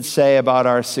does it say about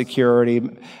our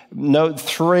security? Note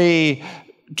 3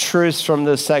 truths from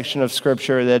this section of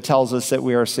Scripture that tells us that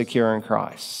we are secure in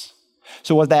Christ.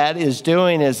 So what that is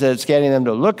doing is that it's getting them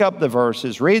to look up the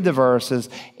verses, read the verses,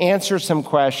 answer some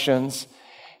questions,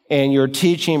 and you're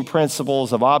teaching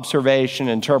principles of observation,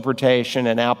 interpretation,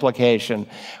 and application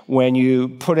when you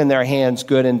put in their hands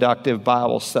good inductive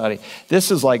Bible study.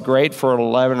 This is like great for an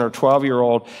 11 or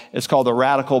 12-year-old. It's called the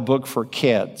Radical Book for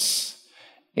Kids.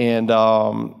 And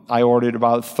I ordered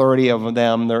about 30 of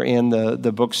them. They're in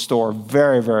the bookstore.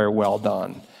 Very, very well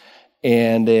done.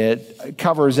 And it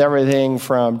covers everything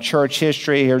from church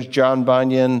history. Here's John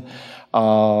Bunyan.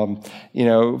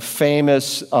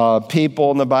 Famous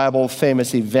people in the Bible,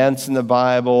 famous events in the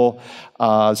Bible.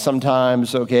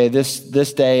 Sometimes,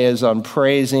 this day is on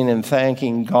praising and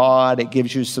thanking God. It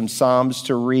gives you some Psalms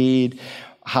to read,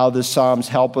 how the Psalms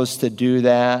help us to do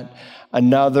that.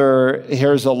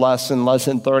 Here's a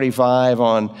lesson 35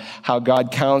 on how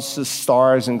God counts the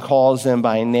stars and calls them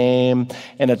by name.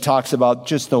 And it talks about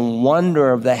just the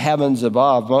wonder of the heavens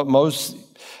above. Most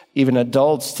even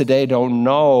adults today don't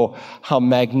know how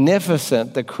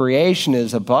magnificent the creation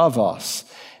is above us.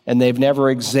 And they've never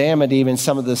examined even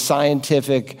some of the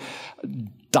scientific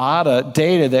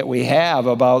data that we have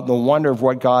about the wonder of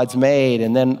what God's made,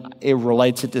 and then it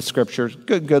relates it to Scripture.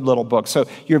 Good little book. So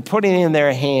you're putting in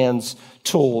their hands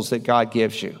tools that God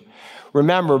gives you.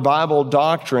 Remember, Bible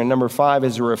doctrine, number 5,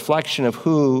 is a reflection of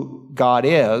who God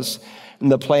is and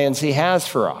the plans He has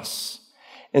for us.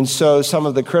 And so some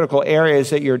of the critical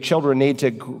areas that your children need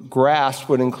to grasp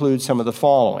would include some of the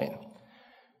following.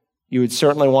 You would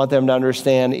certainly want them to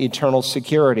understand eternal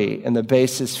security and the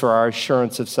basis for our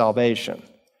assurance of salvation.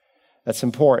 That's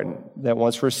important, that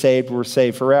once we're saved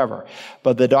forever.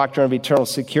 But the doctrine of eternal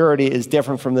security is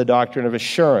different from the doctrine of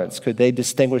assurance. Could they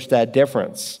distinguish that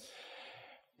difference?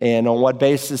 And on what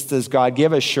basis does God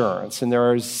give assurance? And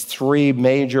there are three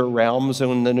major realms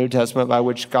in the New Testament by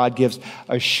which God gives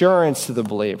assurance to the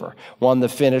believer. One, the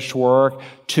finished work.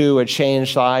 Two, a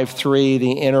changed life. Three,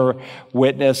 the inner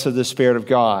witness of the Spirit of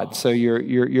God. So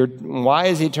why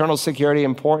is eternal security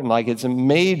important? Like, it's a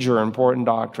major important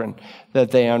doctrine that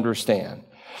they understand.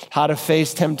 How to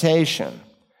face temptation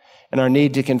and our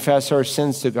need to confess our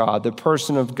sins to God, the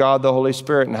person of God, the Holy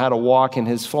Spirit, and how to walk in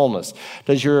his fullness.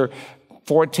 Does your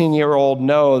 14-year-old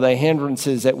know the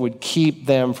hindrances that would keep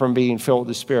them from being filled with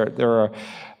the Spirit? There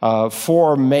are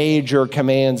four major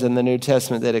commands in the New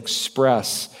Testament that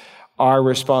express our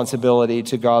responsibility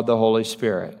to God the Holy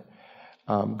Spirit.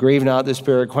 Grieve not the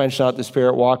Spirit, quench not the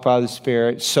Spirit, walk by the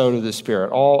Spirit, sow to the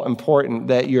Spirit. All important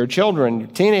that your children,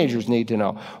 teenagers need to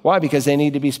know. Why? Because they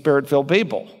need to be Spirit-filled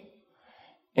people.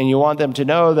 And you want them to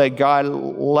know that God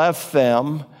left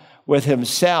them with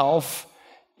himself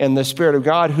and the Spirit of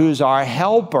God, who's our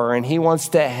helper, and he wants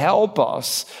to help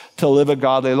us to live a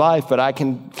godly life, but I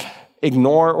can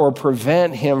ignore or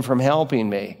prevent him from helping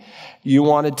me. You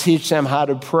want to teach them how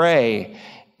to pray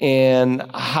and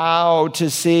how to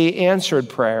see answered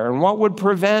prayer and what would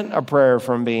prevent a prayer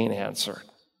from being answered.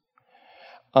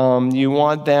 You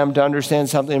want them to understand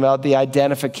something about the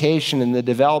identification and the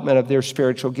development of their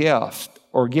spiritual gift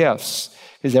or gifts,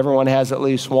 because everyone has at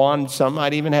least one, some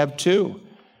might even have two,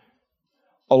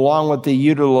 along with the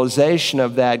utilization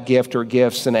of that gift or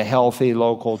gifts in a healthy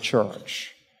local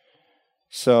church.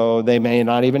 So they may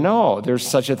not even know there's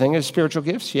such a thing as spiritual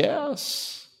gifts.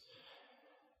 Yes.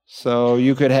 So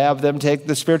you could have them take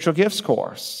the spiritual gifts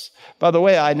course. By the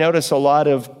way, I notice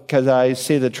because I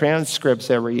see the transcripts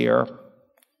every year,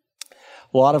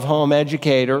 a lot of home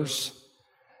educators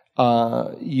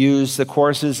use the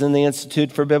courses in the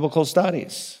Institute for Biblical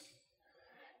Studies.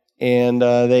 And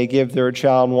they give their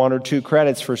child 1 or 2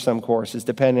 credits for some courses,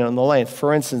 depending on the length.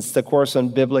 For instance, the course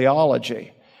on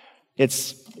bibliology.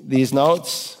 It's these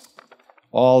notes,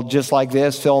 all just like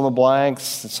this, fill in the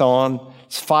blanks, and so on.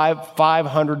 It's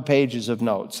 500 pages of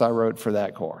notes I wrote for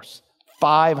that course.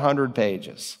 500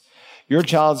 pages. Your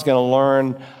child's going to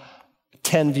learn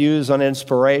 10 views on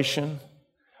inspiration,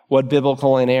 what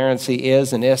biblical inerrancy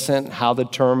is and isn't, how the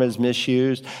term is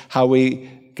misused, how we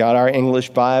got our English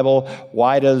Bible.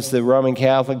 Why does the Roman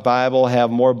Catholic Bible have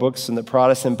more books than the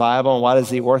Protestant Bible? And why does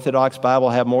the Orthodox Bible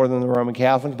have more than the Roman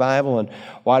Catholic Bible? And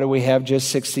why do we have just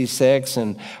 66?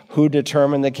 And who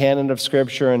determined the canon of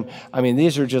Scripture? And I mean,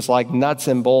 these are just like nuts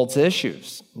and bolts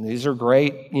issues. And these are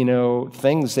great,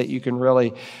 things that you can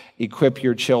really equip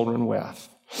your children with.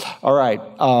 All right.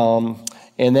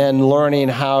 And then learning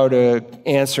how to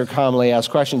answer commonly asked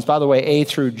questions. By the way, A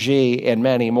through G and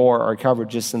many more are covered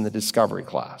just in the discovery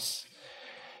class.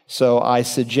 So I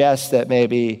suggest that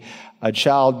maybe a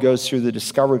child goes through the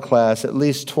discovery class at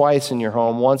least twice in your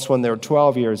home, once when they're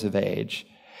 12 years of age,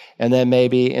 and then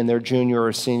maybe in their junior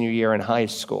or senior year in high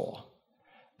school.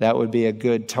 That would be a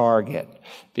good target,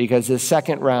 because the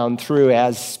second round through,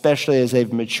 especially as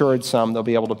they've matured some, they'll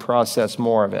be able to process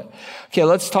more of it. Okay,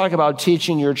 let's talk about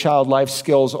teaching your child life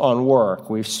skills on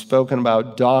work. We've spoken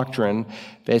about doctrine,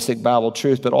 basic Bible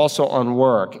truth, but also on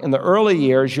work. In the early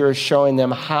years, you're showing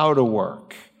them how to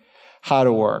work. How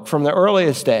to work. From the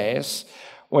earliest days,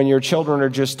 when your children are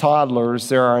just toddlers,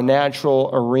 there are natural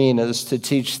arenas to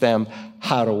teach them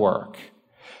how to work.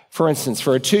 For instance,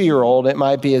 for a 2-year-old, it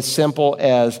might be as simple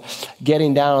as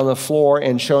getting down on the floor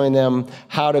and showing them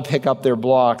how to pick up their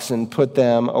blocks and put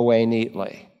them away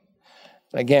neatly.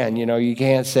 Again, you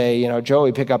can't say,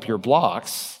 Joey, pick up your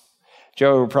blocks.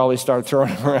 Joey will probably start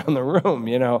throwing them around the room.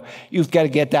 You've got to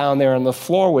get down there on the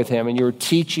floor with him, and you're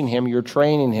teaching him, you're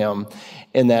training him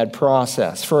in that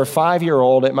process. For a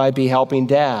 5-year-old, it might be helping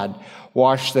dad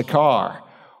wash the car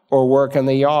or work in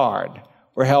the yard,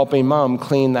 or helping mom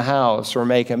clean the house or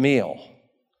make a meal.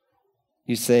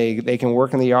 You say they can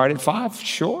work in the yard at 5?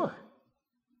 Sure.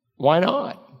 Why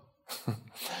not?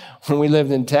 When we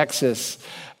lived in Texas,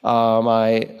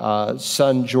 my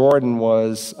son Jordan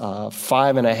was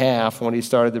 5.5 when he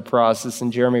started the process,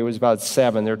 and Jeremy was about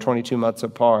 7. They're 22 months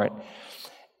apart.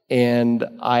 And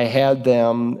I had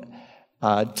them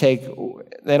I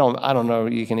don't know,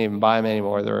 you can even buy them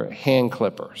anymore. They're hand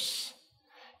clippers.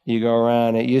 You go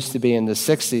around, it used to be in the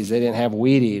 60s, they didn't have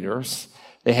weed eaters.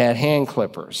 They had hand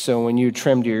clippers. So when you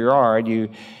trimmed your yard, you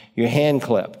hand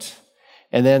clipped.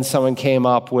 And then someone came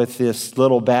up with this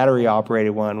little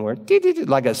battery-operated one where,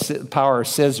 like a power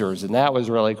scissors, and that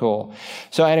was really cool.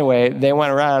 So anyway, they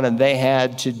went around and they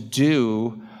had to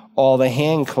do all the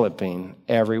hand clipping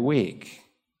every week.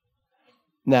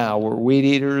 Now, were weed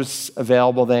eaters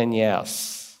available then?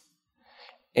 Yes.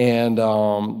 And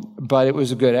but it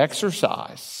was a good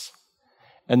exercise.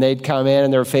 And they'd come in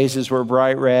and their faces were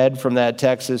bright red from that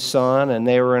Texas sun, and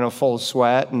they were in a full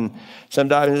sweat. And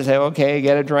sometimes they'd say, okay,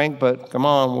 get a drink, but come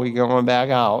on, we're going back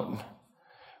out.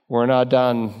 We're not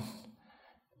done.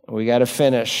 We got to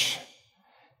finish.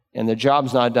 And the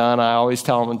job's not done, I always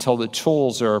tell them, until the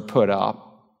tools are put up.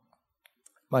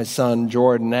 My son,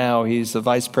 Jordan, now, he's the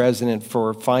vice president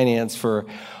for finance for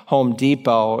Home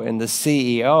Depot, and the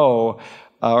CEO,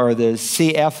 or the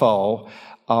CFO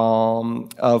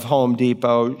of Home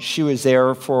Depot, she was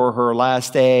there for her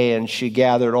last day, and she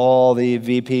gathered all the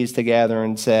VPs together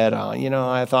and said,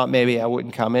 I thought maybe I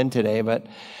wouldn't come in today, but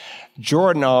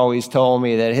Jordan always told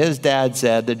me that his dad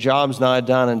said the job's not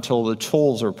done until the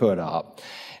tools are put up.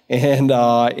 And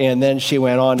then she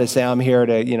went on to say, I'm here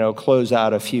to, close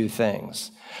out a few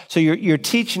things. So you're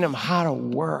teaching them how to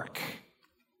work.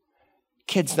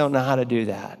 Kids don't know how to do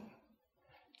that.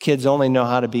 Kids only know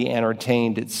how to be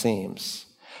entertained, it seems.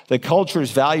 The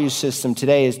culture's value system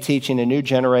today is teaching a new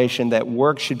generation that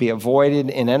work should be avoided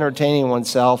and entertaining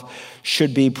oneself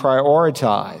should be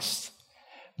prioritized.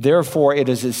 Therefore, it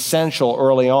is essential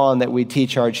early on that we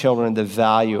teach our children the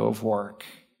value of work.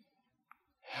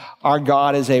 Our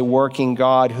God is a working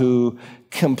God who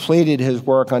completed his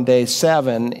work on day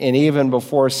 7, and even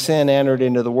before sin entered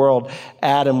into the world,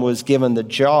 Adam was given the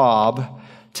job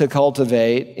to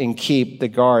cultivate and keep the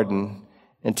garden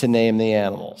and to name the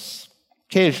animals.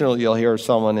 Occasionally you'll hear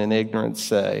someone in ignorance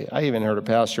say, I even heard a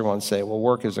pastor once say, well,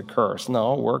 work is a curse.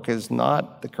 No, work is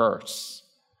not the curse.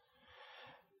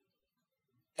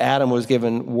 Adam was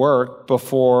given work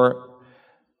before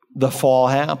the fall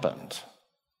happened.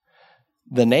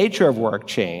 The nature of work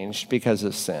changed because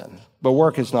of sin, but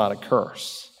work is not a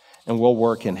curse, and we'll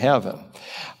work in heaven.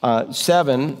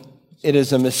 7, it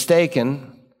is a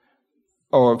mistaken,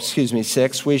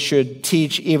 6, we should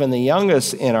teach even the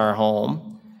youngest in our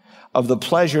home of the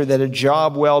pleasure that a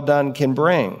job well done can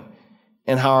bring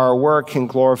and how our work can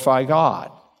glorify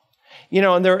God.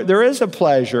 And there is a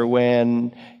pleasure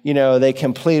when, they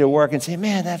complete a work and say,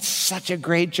 man, that's such a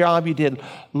great job you did.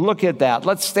 Look at that.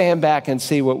 Let's stand back and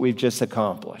see what we've just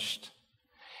accomplished.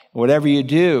 Whatever you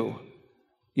do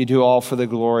all for the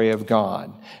glory of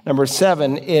God. Number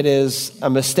 7, it is a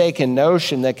mistaken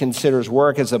notion that considers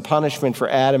work as a punishment for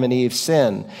Adam and Eve's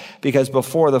sin, because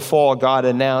before the fall, God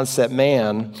announced that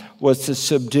man was to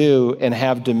subdue and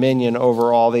have dominion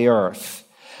over all the earth.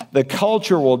 The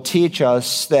culture will teach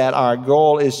us that our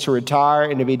goal is to retire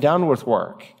and to be done with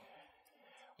work,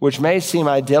 which may seem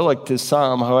idyllic to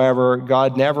some. However,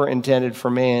 God never intended for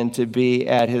man to be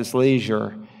at his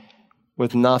leisure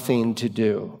with nothing to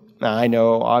do. Now, I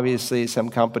know, obviously, some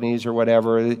companies or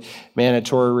whatever,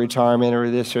 mandatory retirement or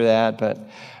this or that, but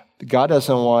God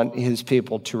doesn't want his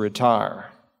people to retire.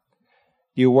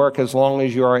 You work as long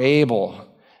as you are able.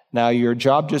 Now, your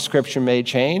job description may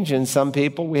change, and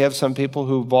we have some people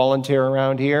who volunteer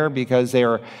around here because they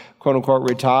are, quote unquote,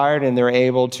 retired, and they're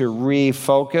able to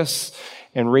refocus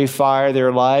and refire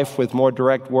their life with more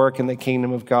direct work in the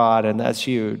kingdom of God, and that's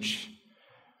huge.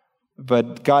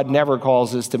 But God never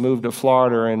calls us to move to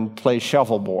Florida and play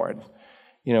shuffleboard.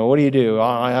 What do?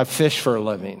 I fish for a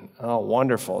living. Oh,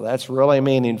 wonderful. That's really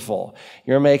meaningful.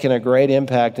 You're making a great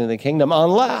impact in the kingdom,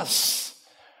 unless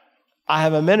I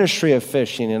have a ministry of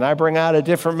fishing, and I bring out a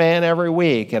different man every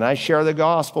week, and I share the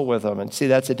gospel with them. And see,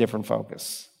 that's a different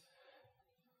focus.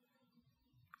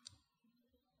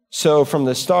 So from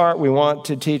the start, we want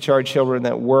to teach our children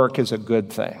that work is a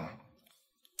good thing.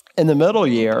 In the middle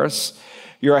years,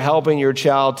 you're helping your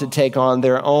child to take on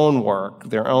their own work.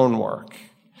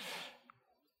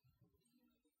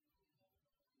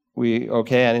 I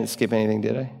didn't skip anything,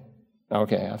 did I?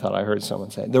 Okay, I thought I heard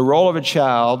someone say. The role of a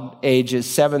child, ages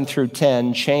 7 through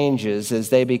 10, changes as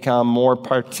they become more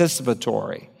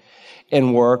participatory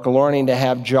in work, learning to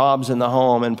have jobs in the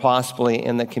home and possibly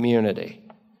in the community.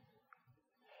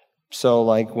 So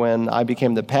like when I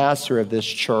became the pastor of this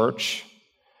church,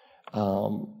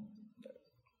 the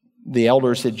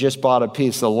elders had just bought a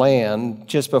piece of land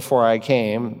just before I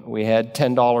came. We had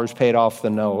 $10 paid off the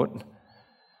note.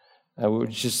 It was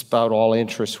just about all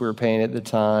interest we were paying at the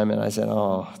time. And I said,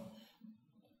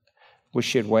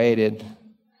 wish you'd waited.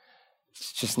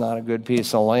 It's just not a good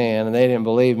piece of land. And they didn't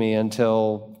believe me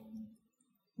until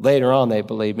later on they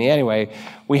believed me. Anyway,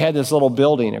 we had this little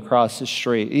building across the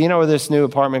street. Where this new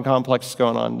apartment complex is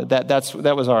going on?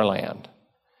 That was our land.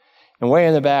 And way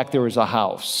in the back, there was a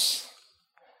house.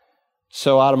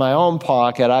 So out of my own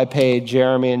pocket, I paid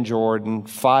Jeremy and Jordan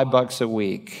 $5 a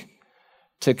week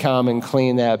to come and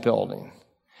clean that building.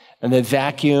 And they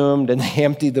vacuumed and they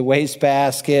emptied the waste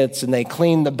baskets and they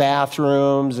cleaned the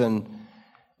bathrooms and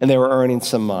they were earning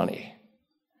some money.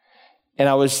 And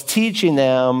I was teaching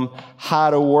them how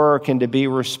to work and to be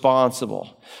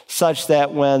responsible, such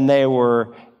that when they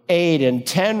were 8 and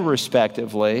 10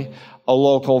 respectively, a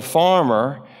local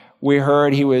farmer, we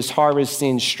heard he was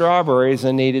harvesting strawberries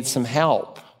and needed some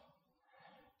help.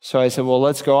 So I said, well,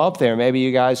 let's go up there. Maybe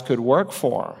you guys could work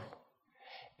for him.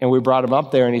 And we brought him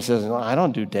up there, and he says, no, I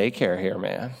don't do daycare here,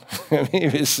 man. I mean,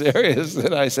 he was serious.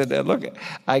 And I said, look,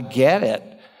 I get it.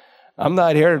 I'm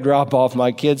not here to drop off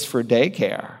my kids for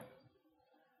daycare.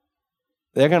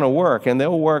 They're going to work, and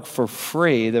they'll work for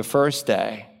free the first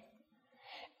day.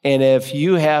 And if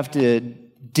you have to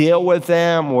deal with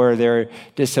them where they're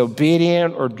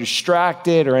disobedient or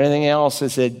distracted or anything else, I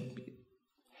said,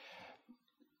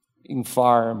 you can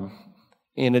fire them,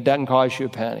 and it doesn't cost you a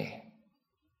penny.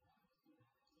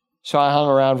 So I hung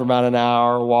around for about an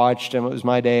hour, watched them. It was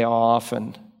my day off,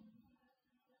 and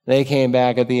they came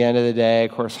back at the end of the day,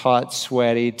 of course, hot,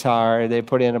 sweaty, tired. They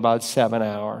put in about 7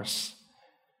 hours.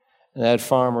 And that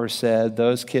farmer said,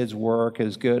 those kids work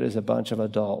as good as a bunch of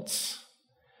adults.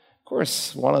 Of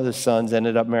course, one of the sons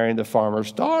ended up marrying the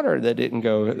farmer's daughter that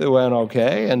went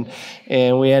okay.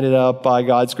 And we ended up, by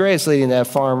God's grace, leading that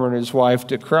farmer and his wife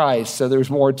to Christ. So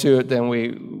there's more to it than we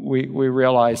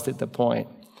realized at the point.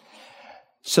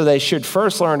 So they should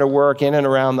first learn to work in and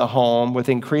around the home with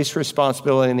increased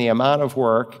responsibility in the amount of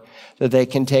work that they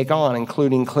can take on,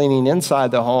 including cleaning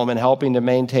inside the home and helping to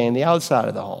maintain the outside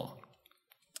of the home.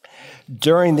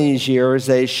 During these years,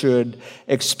 they should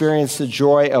experience the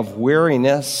joy of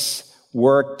weariness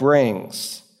work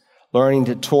brings, learning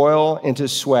to toil and to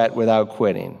sweat without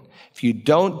quitting. If you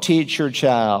don't teach your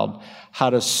child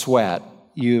how to sweat,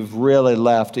 you've really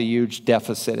left a huge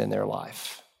deficit in their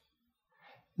life.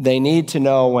 They need to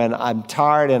know when I'm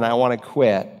tired and I want to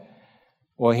quit,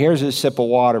 well, here's a sip of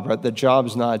water, but the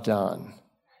job's not done.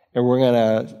 And we're going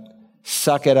to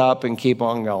suck it up and keep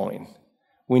on going.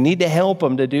 We need to help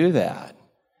them to do that,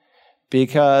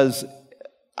 because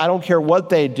I don't care what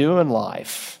they do in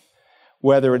life,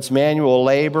 whether it's manual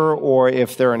labor or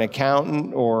if they're an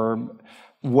accountant or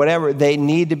whatever, they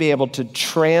need to be able to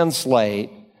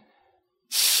translate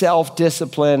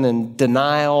self-discipline and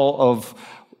denial of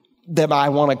that I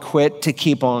want to quit to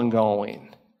keep on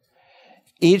going.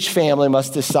 Each family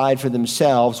must decide for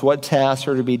themselves what tasks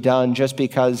are to be done just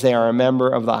because they are a member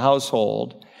of the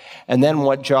household, and then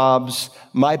what jobs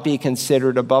might be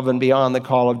considered above and beyond the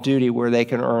call of duty where they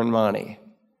can earn money.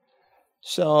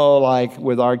 So like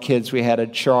with our kids, we had a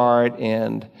chart,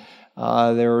 and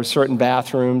there were certain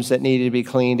bathrooms that needed to be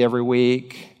cleaned every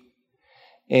week,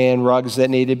 and rugs that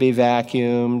needed to be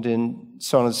vacuumed, and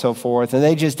so on and so forth. And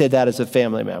they just did that as a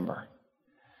family member.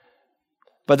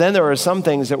 But then there were some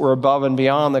things that were above and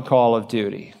beyond the call of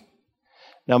duty.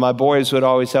 Now, my boys would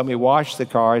always help me wash the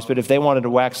cars, but if they wanted to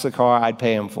wax the car, I'd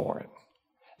pay them for it.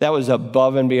 That was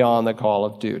above and beyond the call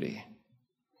of duty.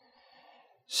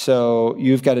 So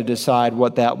you've got to decide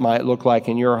what that might look like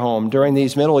in your home. During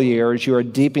these middle years, you are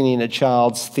deepening a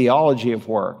child's theology of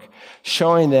work,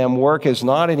 showing them work is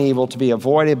not an evil to be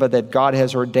avoided, but that God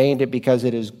has ordained it because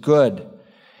it is good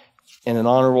and an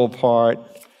honorable part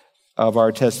of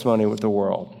our testimony with the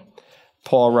world.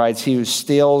 Paul writes, he who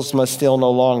steals must steal no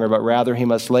longer, but rather he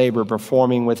must labor,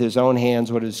 performing with his own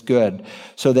hands what is good,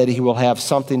 so that he will have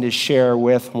something to share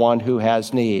with one who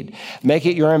has need. Make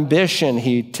it your ambition,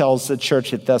 he tells the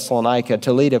church at Thessalonica,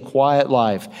 to lead a quiet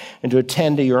life and to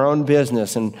attend to your own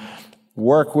business and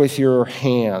work with your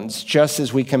hands, just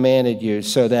as we commanded you,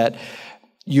 so that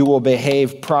you will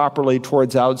behave properly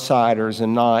towards outsiders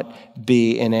and not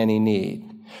be in any need.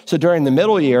 So during the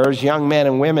middle years, young men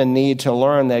and women need to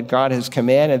learn that God has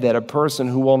commanded that a person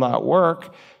who will not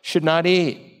work should not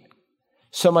eat,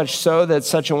 so much so that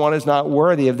such a one is not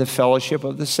worthy of the fellowship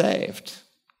of the saved.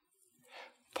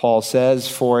 Paul says,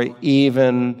 for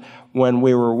even when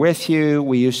we were with you,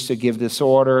 we used to give this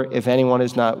order, if anyone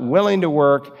is not willing to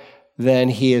work, then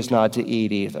he is not to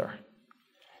eat either.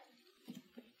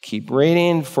 Keep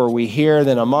reading, for we hear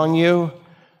that among you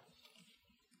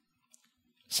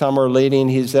some are leading,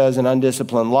 he says, an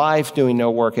undisciplined life, doing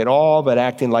no work at all, but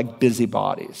acting like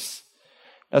busybodies.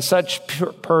 As such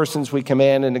persons we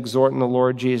command and exhort in the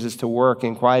Lord Jesus to work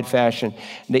in quiet fashion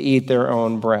and to eat their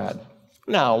own bread.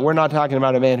 Now, we're not talking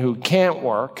about a man who can't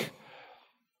work.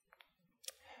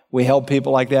 We help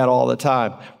people like that all the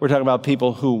time. We're talking about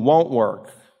people who won't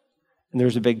work, and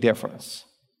there's a big difference.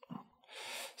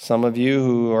 Some of you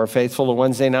who are faithful to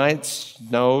Wednesday nights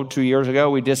know 2 years ago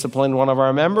we disciplined one of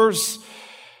our members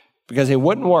because he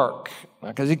wouldn't work.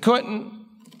 Not because he couldn't,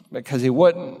 because he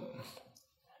wouldn't.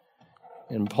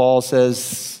 And Paul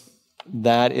says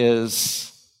that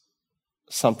is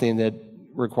something that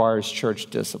requires church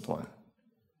discipline.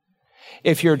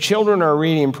 If your children are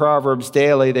reading Proverbs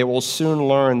daily, they will soon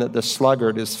learn that the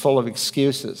sluggard is full of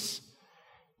excuses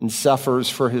and suffers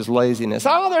for his laziness.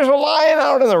 Oh, there's a lion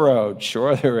out on the road.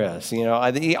 Sure there is.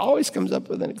 He always comes up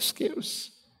with an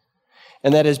excuse.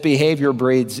 And that his behavior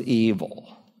breeds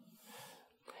evil.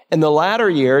 In the latter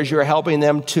years, you're helping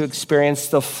them to experience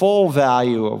the full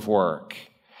value of work.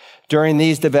 During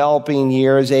these developing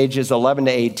years, ages 11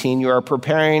 to 18, you are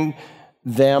preparing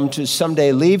them to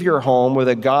someday leave your home with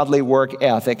a godly work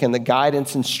ethic and the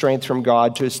guidance and strength from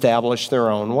God to establish their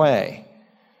own way.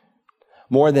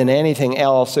 More than anything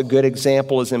else, a good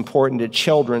example is important to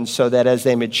children so that as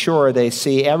they mature, they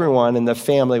see everyone in the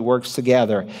family works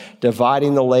together,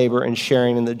 dividing the labor and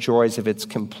sharing in the joys of its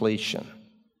completion.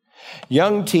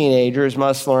 Young teenagers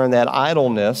must learn that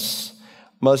idleness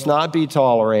must not be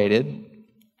tolerated,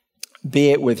 be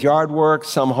it with yard work,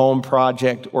 some home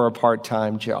project, or a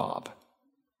part-time job.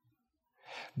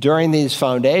 During these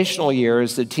foundational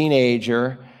years, the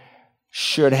teenager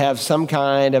should have some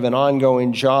kind of an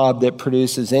ongoing job that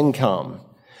produces income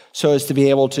so as to be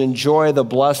able to enjoy the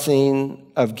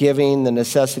blessing of giving, the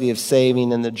necessity of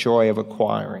saving, and the joy of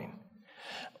acquiring.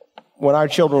 When our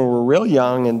children were real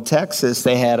young in Texas,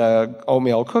 they had an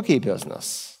oatmeal cookie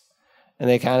business. And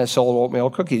they kind of sold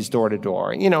oatmeal cookies door to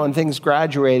door, and things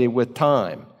graduated with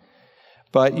time.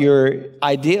 But you're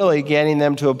ideally getting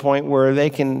them to a point where they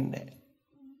can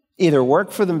either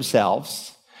work for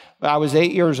themselves. I was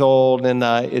 8 years old, and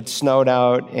it snowed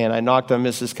out, and I knocked on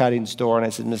Mrs. Cutting's door, and I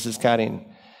said, Mrs.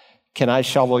 Cutting, can I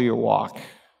shovel your walk?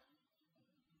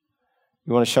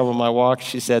 You want to shovel my walk?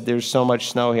 She said, there's so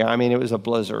much snow here. It was a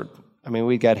blizzard.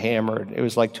 We got hammered. It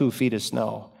was like 2 feet of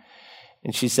snow.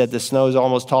 And she said, the snow's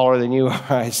almost taller than you are.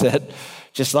 I said,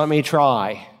 just let me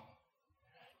try.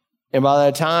 And by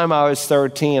the time I was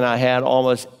 13, I had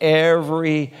almost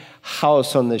every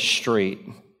house on the street.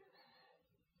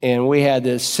 And we had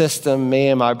this system, me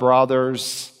and my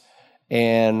brothers.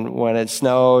 And when it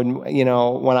snowed,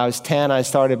 when I was 10, I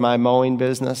started my mowing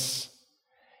business.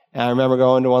 And I remember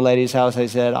going to one lady's house. I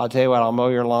said, I'll tell you what, I'll mow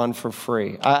your lawn for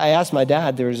free. I asked my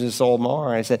dad, there was this old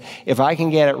mower. I said, if I can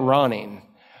get it running,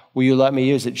 will you let me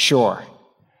use it? Sure.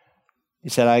 He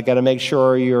said, I got to make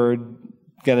sure you're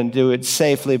going to do it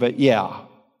safely, but yeah.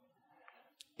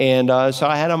 And so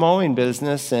I had a mowing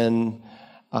business, and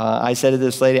I said to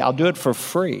this lady, I'll do it for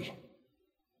free.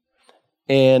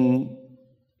 And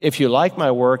if you like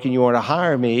my work and you want to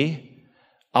hire me,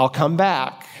 I'll come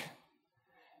back.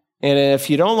 And if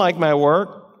you don't like my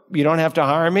work, you don't have to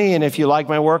hire me. And if you like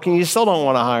my work and you still don't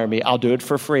want to hire me, I'll do it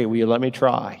for free. Will you let me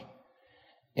try?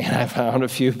 And I found a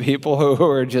few people who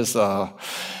were just,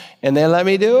 and they let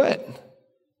me do it.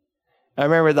 I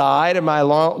remember the height of my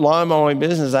lawn mowing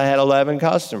business, I had 11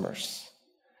 customers.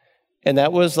 And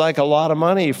that was like a lot of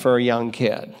money for a young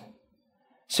kid.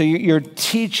 So you're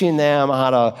teaching them how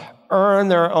to earn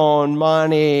their own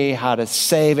money, how to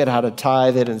save it, how to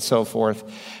tithe it, and so forth.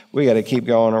 We got to keep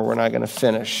going or we're not going to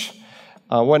finish.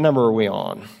 What number are we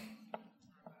on?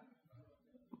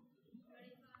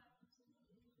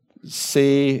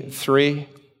 C3?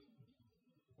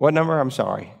 What number? I'm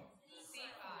sorry.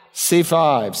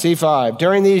 C5.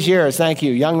 During these years, thank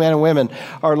you, young men and women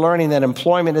are learning that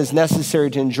employment is necessary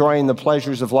to enjoying the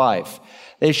pleasures of life.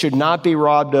 They should not be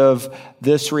robbed of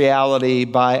this reality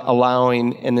by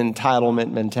allowing an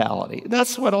entitlement mentality.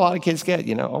 That's what a lot of kids get,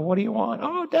 Oh, what do you want?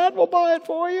 Oh, Dad will buy it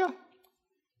for you.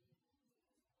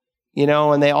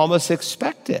 And they almost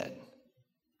expect it.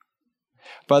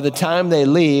 By the time they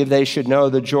leave, they should know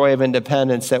the joy of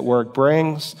independence that work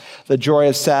brings, the joy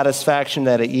of satisfaction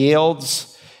that it yields,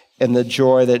 and the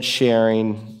joy that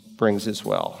sharing brings as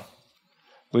well.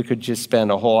 We could just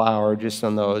spend a whole hour just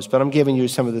on those, but I'm giving you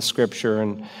some of the scripture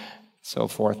and so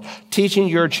forth. Teaching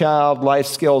your child life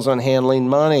skills on handling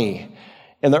money.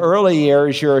 In the early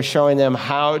years, you're showing them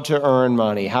how to earn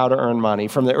money.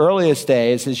 From the earliest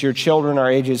days, as your children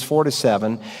are ages 4 to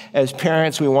 7, as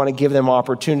parents, we want to give them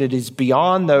opportunities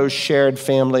beyond those shared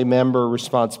family member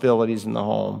responsibilities in the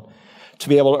home to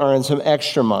be able to earn some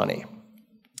extra money.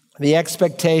 The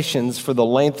expectations for the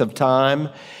length of time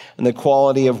and the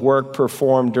quality of work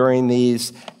performed during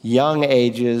these young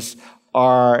ages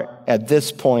are, at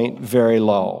this point, very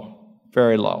low.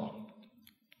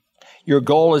 Your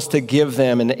goal is to give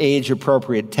them an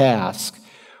age-appropriate task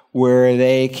where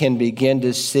they can begin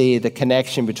to see the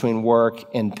connection between work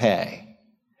and pay.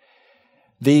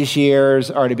 These years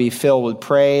are to be filled with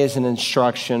praise and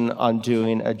instruction on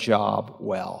doing a job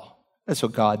well. That's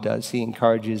what God does. He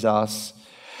encourages us.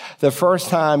 The first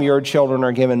time your children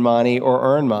are given money or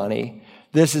earn money,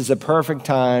 this is the perfect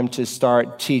time to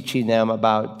start teaching them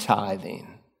about tithing.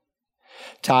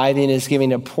 Tithing is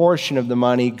giving a portion of the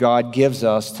money God gives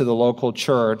us to the local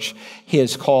church He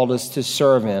has called us to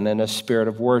serve in a spirit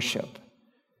of worship.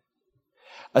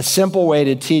 A simple way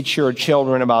to teach your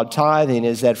children about tithing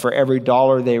is that for every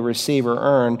dollar they receive or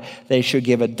earn, they should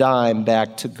give a dime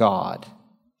back to God.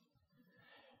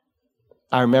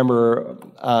 I remember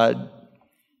a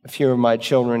few of my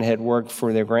children had worked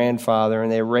for their grandfather,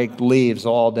 and they raked leaves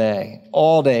all day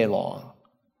long.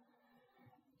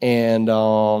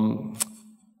 And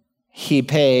he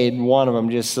paid one of them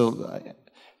just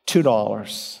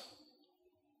 $2.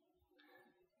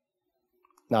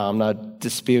 Now, I'm not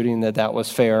disputing that was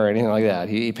fair or anything like that.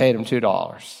 He paid him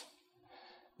 $2.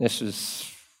 This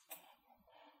was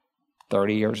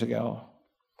 30 years ago.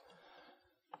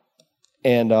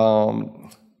 And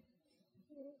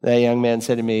that young man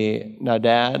said to me, "Now,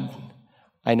 Dad,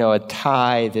 I know a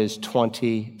tithe is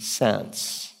 20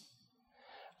 cents.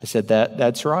 I said,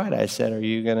 that's right. I said, "Are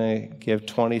you going to give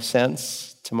 20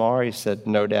 cents tomorrow?" He said,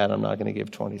 "No, Dad, I'm not going to give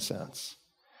 20 cents.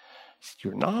 I said,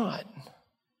 "You're not?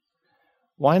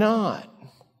 Why not?"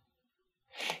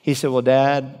 He said, "Well,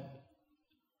 Dad,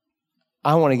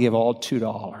 I want to give all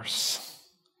 $2.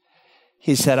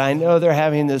 He said, "I know they're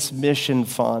having this mission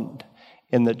fund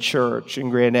in the church, in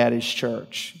Granddaddy's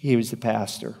church." He was the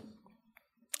pastor.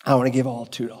 "I want to give all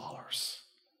 $2.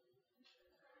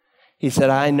 He said,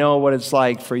 "I know what it's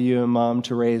like for you and Mom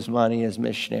to raise money as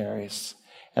missionaries.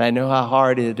 And I know how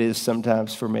hard it is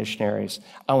sometimes for missionaries.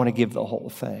 I want to give the whole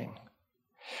thing."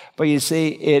 But you see,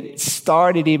 it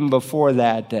started even before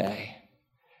that day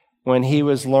when he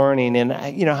was learning.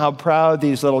 And you know how proud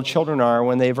these little children are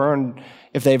when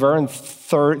if they've earned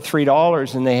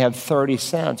 $3 and they have 30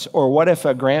 cents. Or what if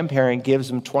a grandparent gives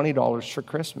them $20 for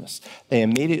Christmas? They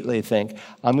immediately think,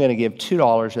 "I'm going to give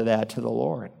 $2 of that to the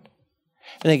Lord."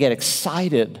 And they get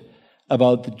excited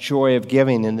about the joy of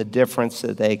giving and the difference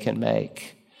that they can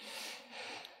make.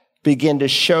 Begin to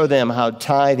show them how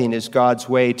tithing is God's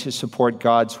way to support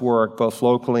God's work, both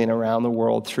locally and around the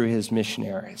world, through His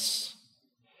missionaries.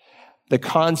 The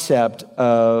concept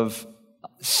of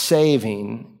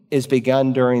saving is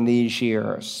begun during these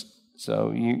years.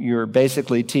 So you're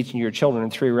basically teaching your children in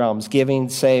 3 realms: giving,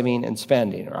 saving, and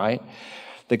spending, right?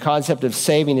 The concept of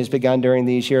saving is begun during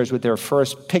these years with their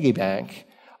first piggy bank,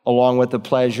 along with the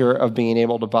pleasure of being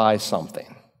able to buy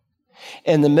something.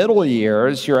 In the middle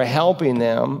years, you're helping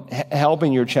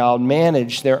your child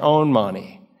manage their own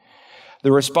money.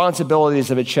 The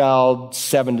responsibilities of a child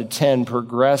 7 to 10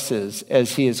 progresses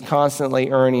as he is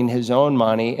constantly earning his own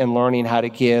money and learning how to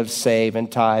give, save,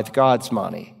 and tithe God's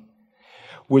money.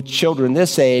 With children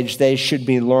this age, they should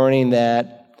be learning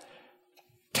that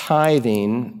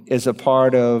tithing is a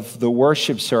part of the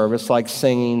worship service, like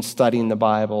singing, studying the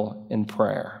Bible, and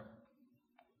prayer.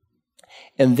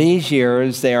 In these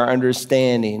years, they are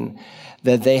understanding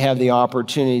that they have the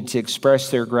opportunity to express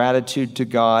their gratitude to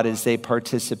God as they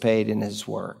participate in His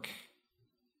work.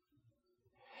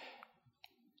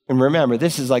 And remember,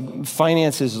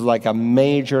 finances is like a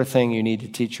major thing you need to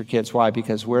teach your kids. Why?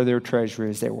 Because where their treasure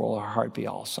is, there will their heart be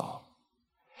also.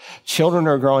 Children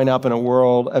are growing up in a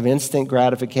world of instant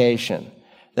gratification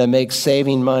that makes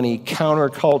saving money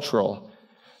countercultural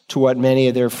to what many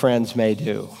of their friends may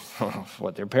do,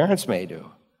 what their parents may do.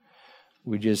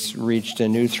 We just reached a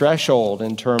new threshold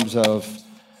in terms of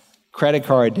credit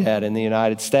card debt in the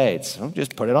United States.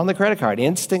 Just put it on the credit card.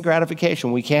 Instant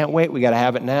gratification. We can't wait. We got to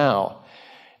have it now.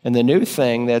 And the new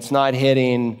thing that's not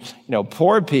hitting,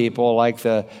 poor people like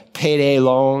the payday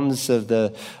loans of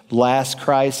the last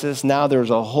crisis. Now there's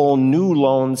a whole new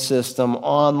loan system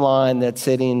online that's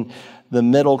hitting the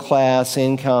middle class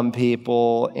income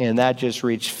people, and that just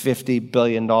reached $50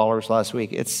 billion last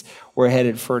week. We're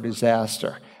headed for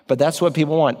disaster. But that's what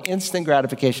people want, instant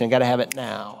gratification. Got to have it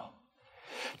now.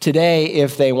 Today,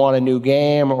 if they want a new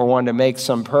game or want to make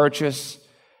some purchase,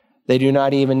 they do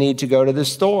not even need to go to the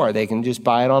store. They can just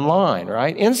buy it online,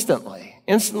 right?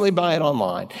 Instantly buy it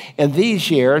online. And these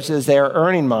years, as they are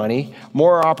earning money,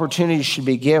 more opportunities should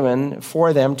be given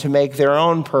for them to make their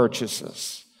own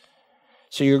purchases.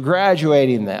 So you're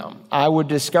graduating them. I would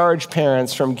discourage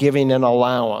parents from giving an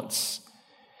allowance,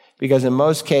 because in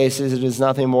most cases, it is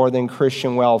nothing more than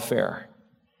Christian welfare.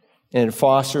 And it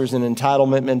fosters an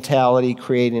entitlement mentality,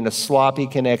 creating a sloppy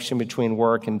connection between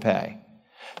work and pay.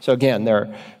 So again,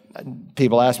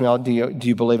 people ask me, do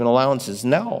you believe in allowances?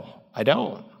 No, I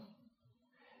don't.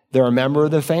 They're a member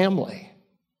of the family.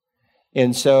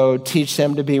 And so teach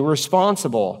them to be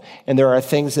responsible. And there are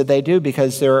things that they do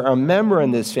because they're a member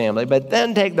in this family. But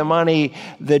then take the money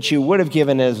that you would have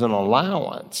given as an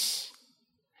allowance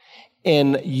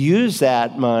and use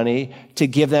that money to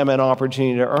give them an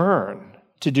opportunity to earn,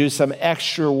 to do some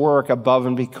extra work above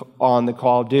and beyond the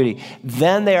call of duty.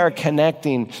 Then they are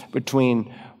connecting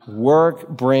between work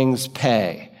brings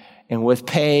pay. And with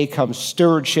pay comes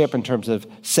stewardship in terms of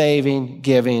saving,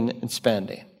 giving, and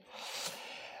spending.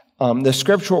 The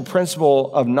scriptural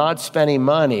principle of not spending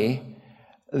money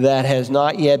that has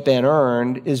not yet been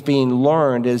earned is being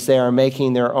learned as they are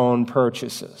making their own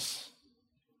purchases.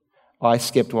 Oh, I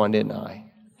skipped one, didn't I?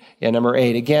 Yeah, number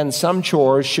 8. Again, some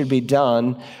chores should be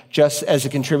done just as a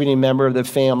contributing member of the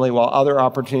family, while other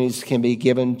opportunities can be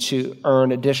given to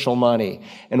earn additional money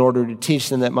in order to teach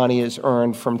them that money is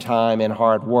earned from time and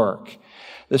hard work.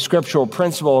 The scriptural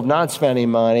principle of not spending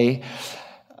money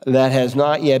that has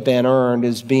not yet been earned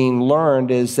is being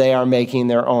learned as they are making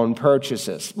their own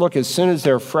purchases. Look, as soon as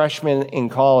they're freshmen in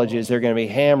colleges, they're going to be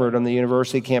hammered on the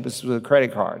university campuses with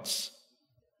credit cards.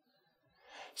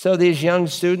 So these young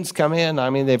students come in,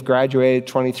 they've graduated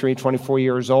 23, 24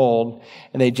 years old,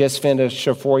 and they just finished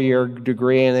a 4-year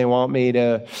degree, and they want me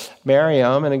to marry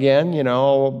them. And again,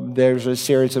 there's a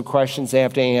series of questions they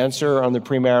have to answer on the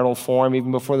premarital form even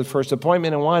before the first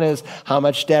appointment, and one is, how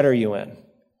much debt are you in?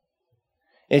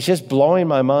 It's just blowing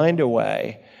my mind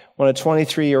away when a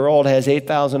 23-year-old has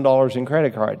 $8,000 in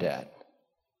credit card debt.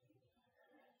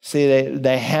 See,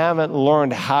 they haven't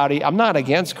learned how to... I'm not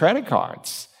against credit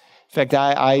cards. In fact,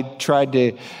 I tried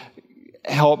to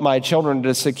help my children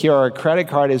to secure a credit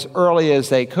card as early as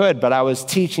they could, but I was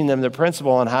teaching them the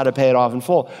principle on how to pay it off in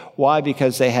full. Why?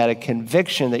 Because they had a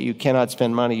conviction that you cannot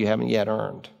spend money you haven't yet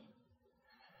earned.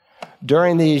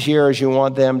 During these years, you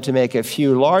want them to make a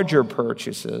few larger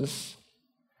purchases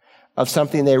of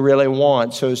something they really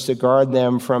want so as to guard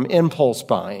them from impulse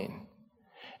buying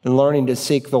and learning to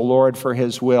seek the Lord for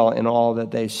His will in all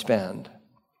that they spend.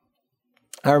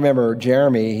 I remember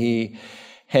Jeremy, he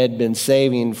had been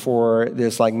saving for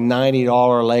this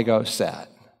 $90 Lego set.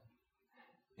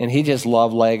 And he just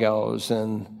loved Legos.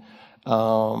 And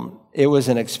it was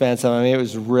inexpensive. It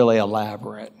was really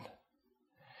elaborate.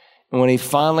 And when he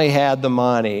finally had the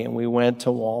money and we went to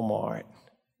Walmart,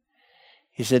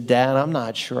 he said, Dad, I'm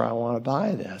not sure I want to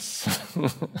buy this.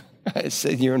 I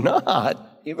said, you're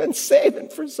not. You've been saving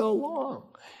for so long.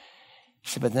 He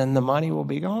said, but then the money will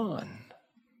be gone.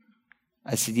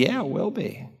 I said, yeah, it will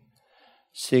be.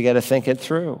 So you got to think it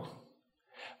through.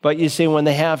 But you see, when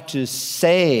they have to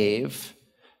save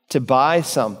to buy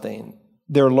something,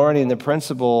 they're learning the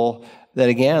principle that,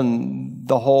 again,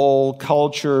 the whole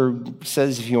culture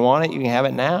says if you want it, you can have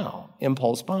it now.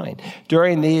 Impulse buying.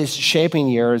 During these shaping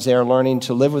years, they're learning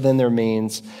to live within their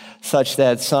means such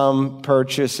that some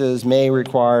purchases may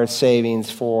require savings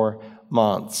for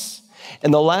months. In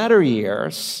the latter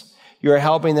years, you're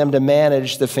helping them to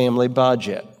manage the family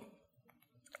budget.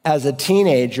 As a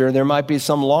teenager, there might be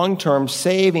some long-term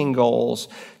saving goals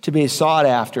to be sought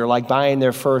after, like buying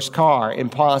their first car,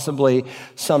 and possibly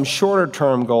some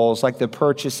shorter-term goals, like the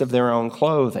purchase of their own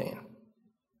clothing.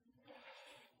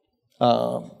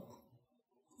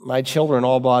 My children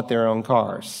all bought their own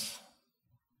cars.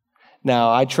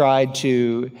 Now, I tried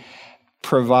to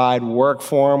provide work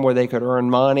for them where they could earn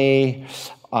money.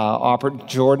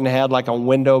 Jordan had a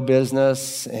window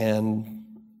business, and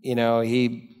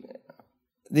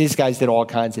these guys did all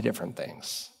kinds of different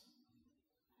things.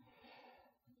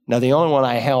 Now, the only one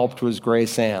I helped was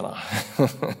Grace Anna,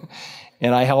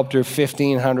 and I helped her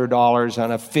 $1,500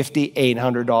 on a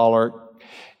 $5,800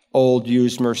 old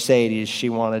used Mercedes she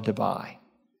wanted to buy,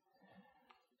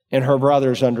 and her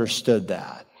brothers understood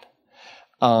that.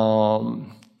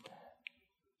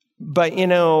 But,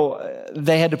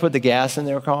 they had to put the gas in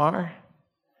their car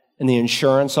and the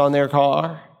insurance on their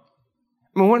car.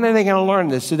 When are they going to learn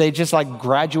this? Do they just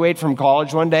graduate from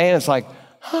college one day and it's I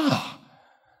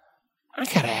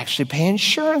got to actually pay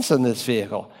insurance on this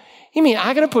vehicle. You mean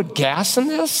I got to put gas in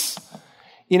this?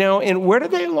 And where do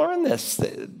they learn this?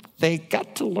 They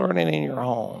got to learn it in your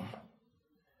home.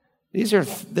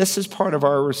 This is part of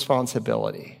our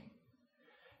responsibility.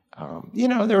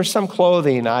 There was some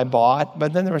clothing I bought,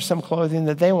 but then there was some clothing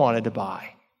that they wanted to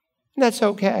buy. And that's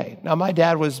okay. Now, my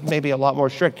dad was maybe a lot more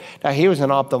strict. Now, he was an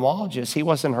ophthalmologist. He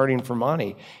wasn't hurting for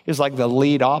money. He was the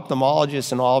lead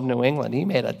ophthalmologist in all of New England. He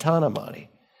made a ton of money.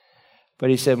 But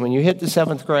he said, when you hit the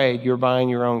 7th grade, you're buying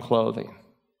your own clothing.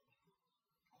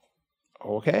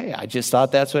 Okay, I just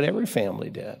thought that's what every family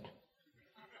did.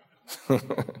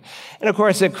 And of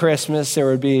course, at Christmas, there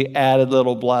would be added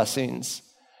little blessings.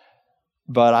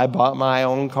 But I bought my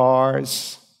own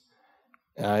cars.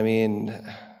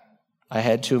 I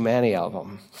had too many of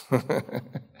them.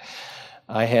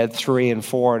 I had 3 and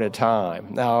 4 at a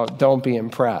time. Now, don't be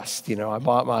impressed. I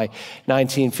bought my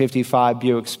 1955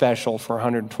 Buick Special for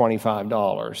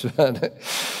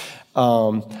 $125.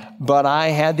 But I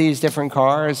had these different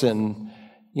cars and,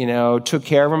 took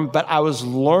care of them. But I was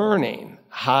learning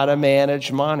how to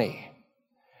manage money.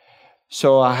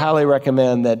 So I highly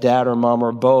recommend that dad or mom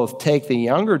or both take the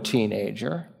younger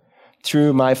teenager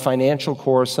through my financial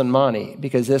course on money,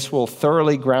 because this will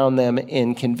thoroughly ground them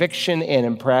in conviction and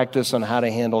in practice on how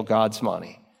to handle God's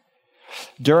money.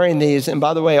 During these, and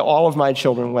by the way, all of my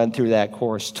children went through that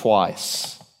course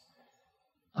twice.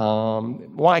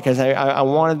 Why? Because I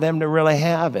wanted them to really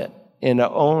have it and to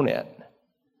own it.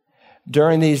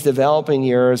 During these developing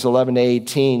years, 11 to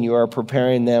 18, you are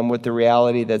preparing them with the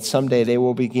reality that someday they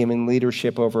will be given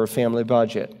leadership over a family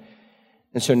budget.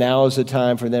 And so now is the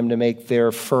time for them to make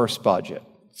their first budget.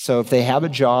 So if they have a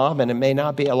job, and it may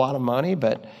not be a lot of money,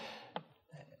 but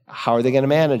how are they going to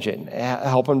manage it?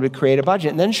 Help them to create a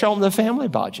budget, and then show them the family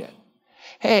budget.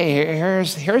 Hey,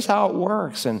 here's how it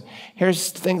works, and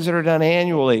here's things that are done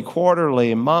annually,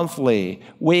 quarterly, monthly,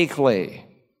 weekly.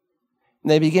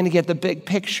 And they begin to get the big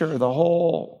picture, the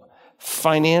whole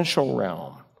financial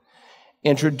realm.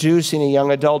 Introducing a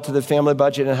young adult to the family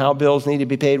budget and how bills need to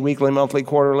be paid weekly, monthly,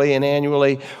 quarterly, and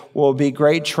annually will be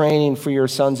great training for your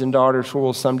sons and daughters who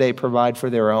will someday provide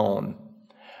for their own.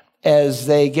 As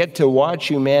they get to watch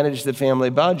you manage the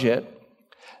family budget,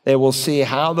 they will see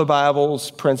how the Bible's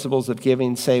principles of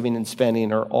giving, saving, and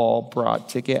spending are all brought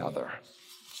together.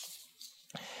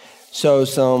 So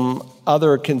some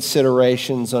other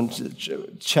considerations on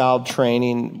child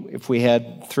training, if we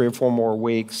had 3 or 4 more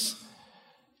weeks.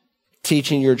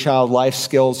 Teaching your child life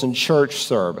skills in church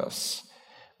service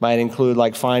might include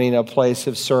like finding a place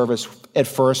of service at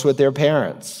first with their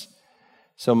parents.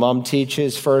 So mom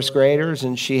teaches first graders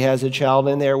and she has a child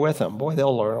in there with them. Boy,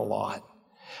 they'll learn a lot.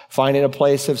 Finding a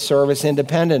place of service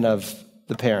independent of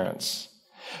the parents.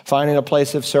 Finding a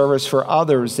place of service for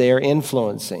others they are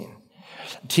influencing.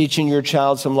 Teaching your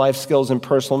child some life skills in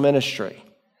personal ministry.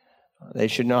 They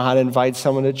should know how to invite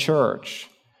someone to church.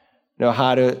 Know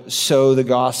how to sow the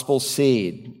gospel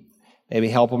seed. Maybe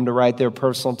help them to write their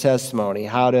personal testimony.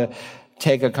 How to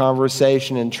take a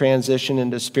conversation and transition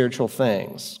into spiritual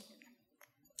things.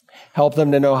 Help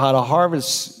them to know how to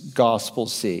harvest gospel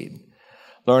seed.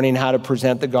 Learning how to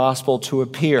present the gospel to a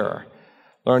peer.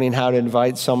 Learning how to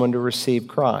invite someone to receive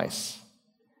Christ.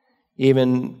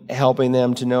 Even helping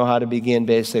them to know how to begin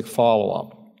basic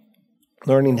follow-up.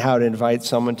 Learning how to invite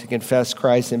someone to confess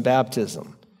Christ in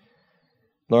baptism.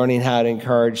 Learning how to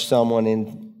encourage someone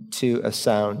into a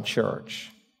sound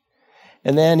church.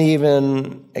 And then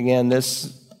even, again,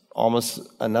 this almost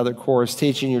another course,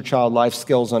 teaching your child life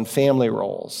skills on family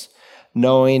roles,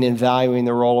 knowing and valuing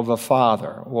the role of a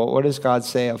father. Well, what does God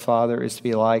say a father is to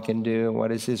be like and do, and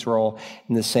what is his role?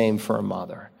 And the same for a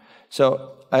mother.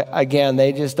 So, again,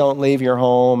 they just don't leave your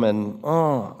home and,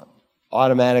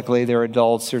 automatically they're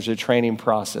adults. There's a training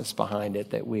process behind it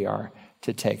that we are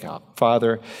to take up.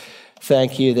 Father,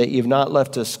 thank you that you've not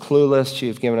left us clueless.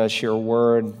 You've given us your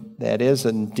word that is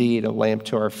indeed a lamp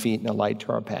to our feet and a light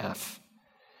to our path.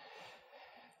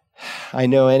 I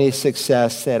know any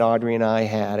success that Audrey and I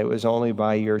had, it was only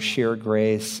by your sheer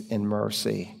grace and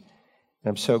mercy. And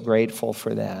I'm so grateful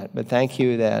for that. But thank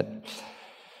you that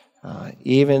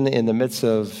even in the midst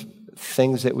of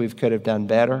things that we could have done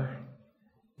better,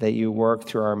 that you work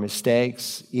through our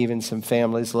mistakes, even some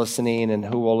families listening and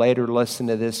who will later listen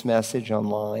to this message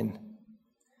online.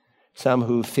 Some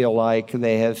who feel like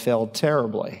they have failed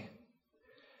terribly.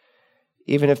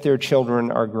 Even if their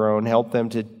children are grown, help them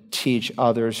to teach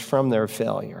others from their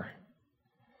failure.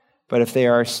 But if they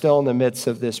are still in the midst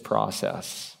of this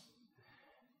process,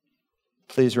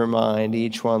 please remind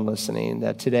each one listening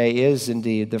that today is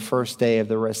indeed the first day of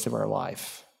the rest of our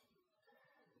life.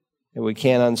 And we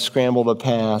can't unscramble the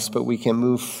past, but we can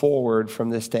move forward from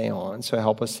this day on. So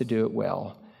help us to do it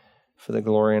well. For the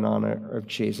glory and honor of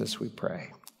Jesus, we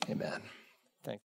pray. Amen.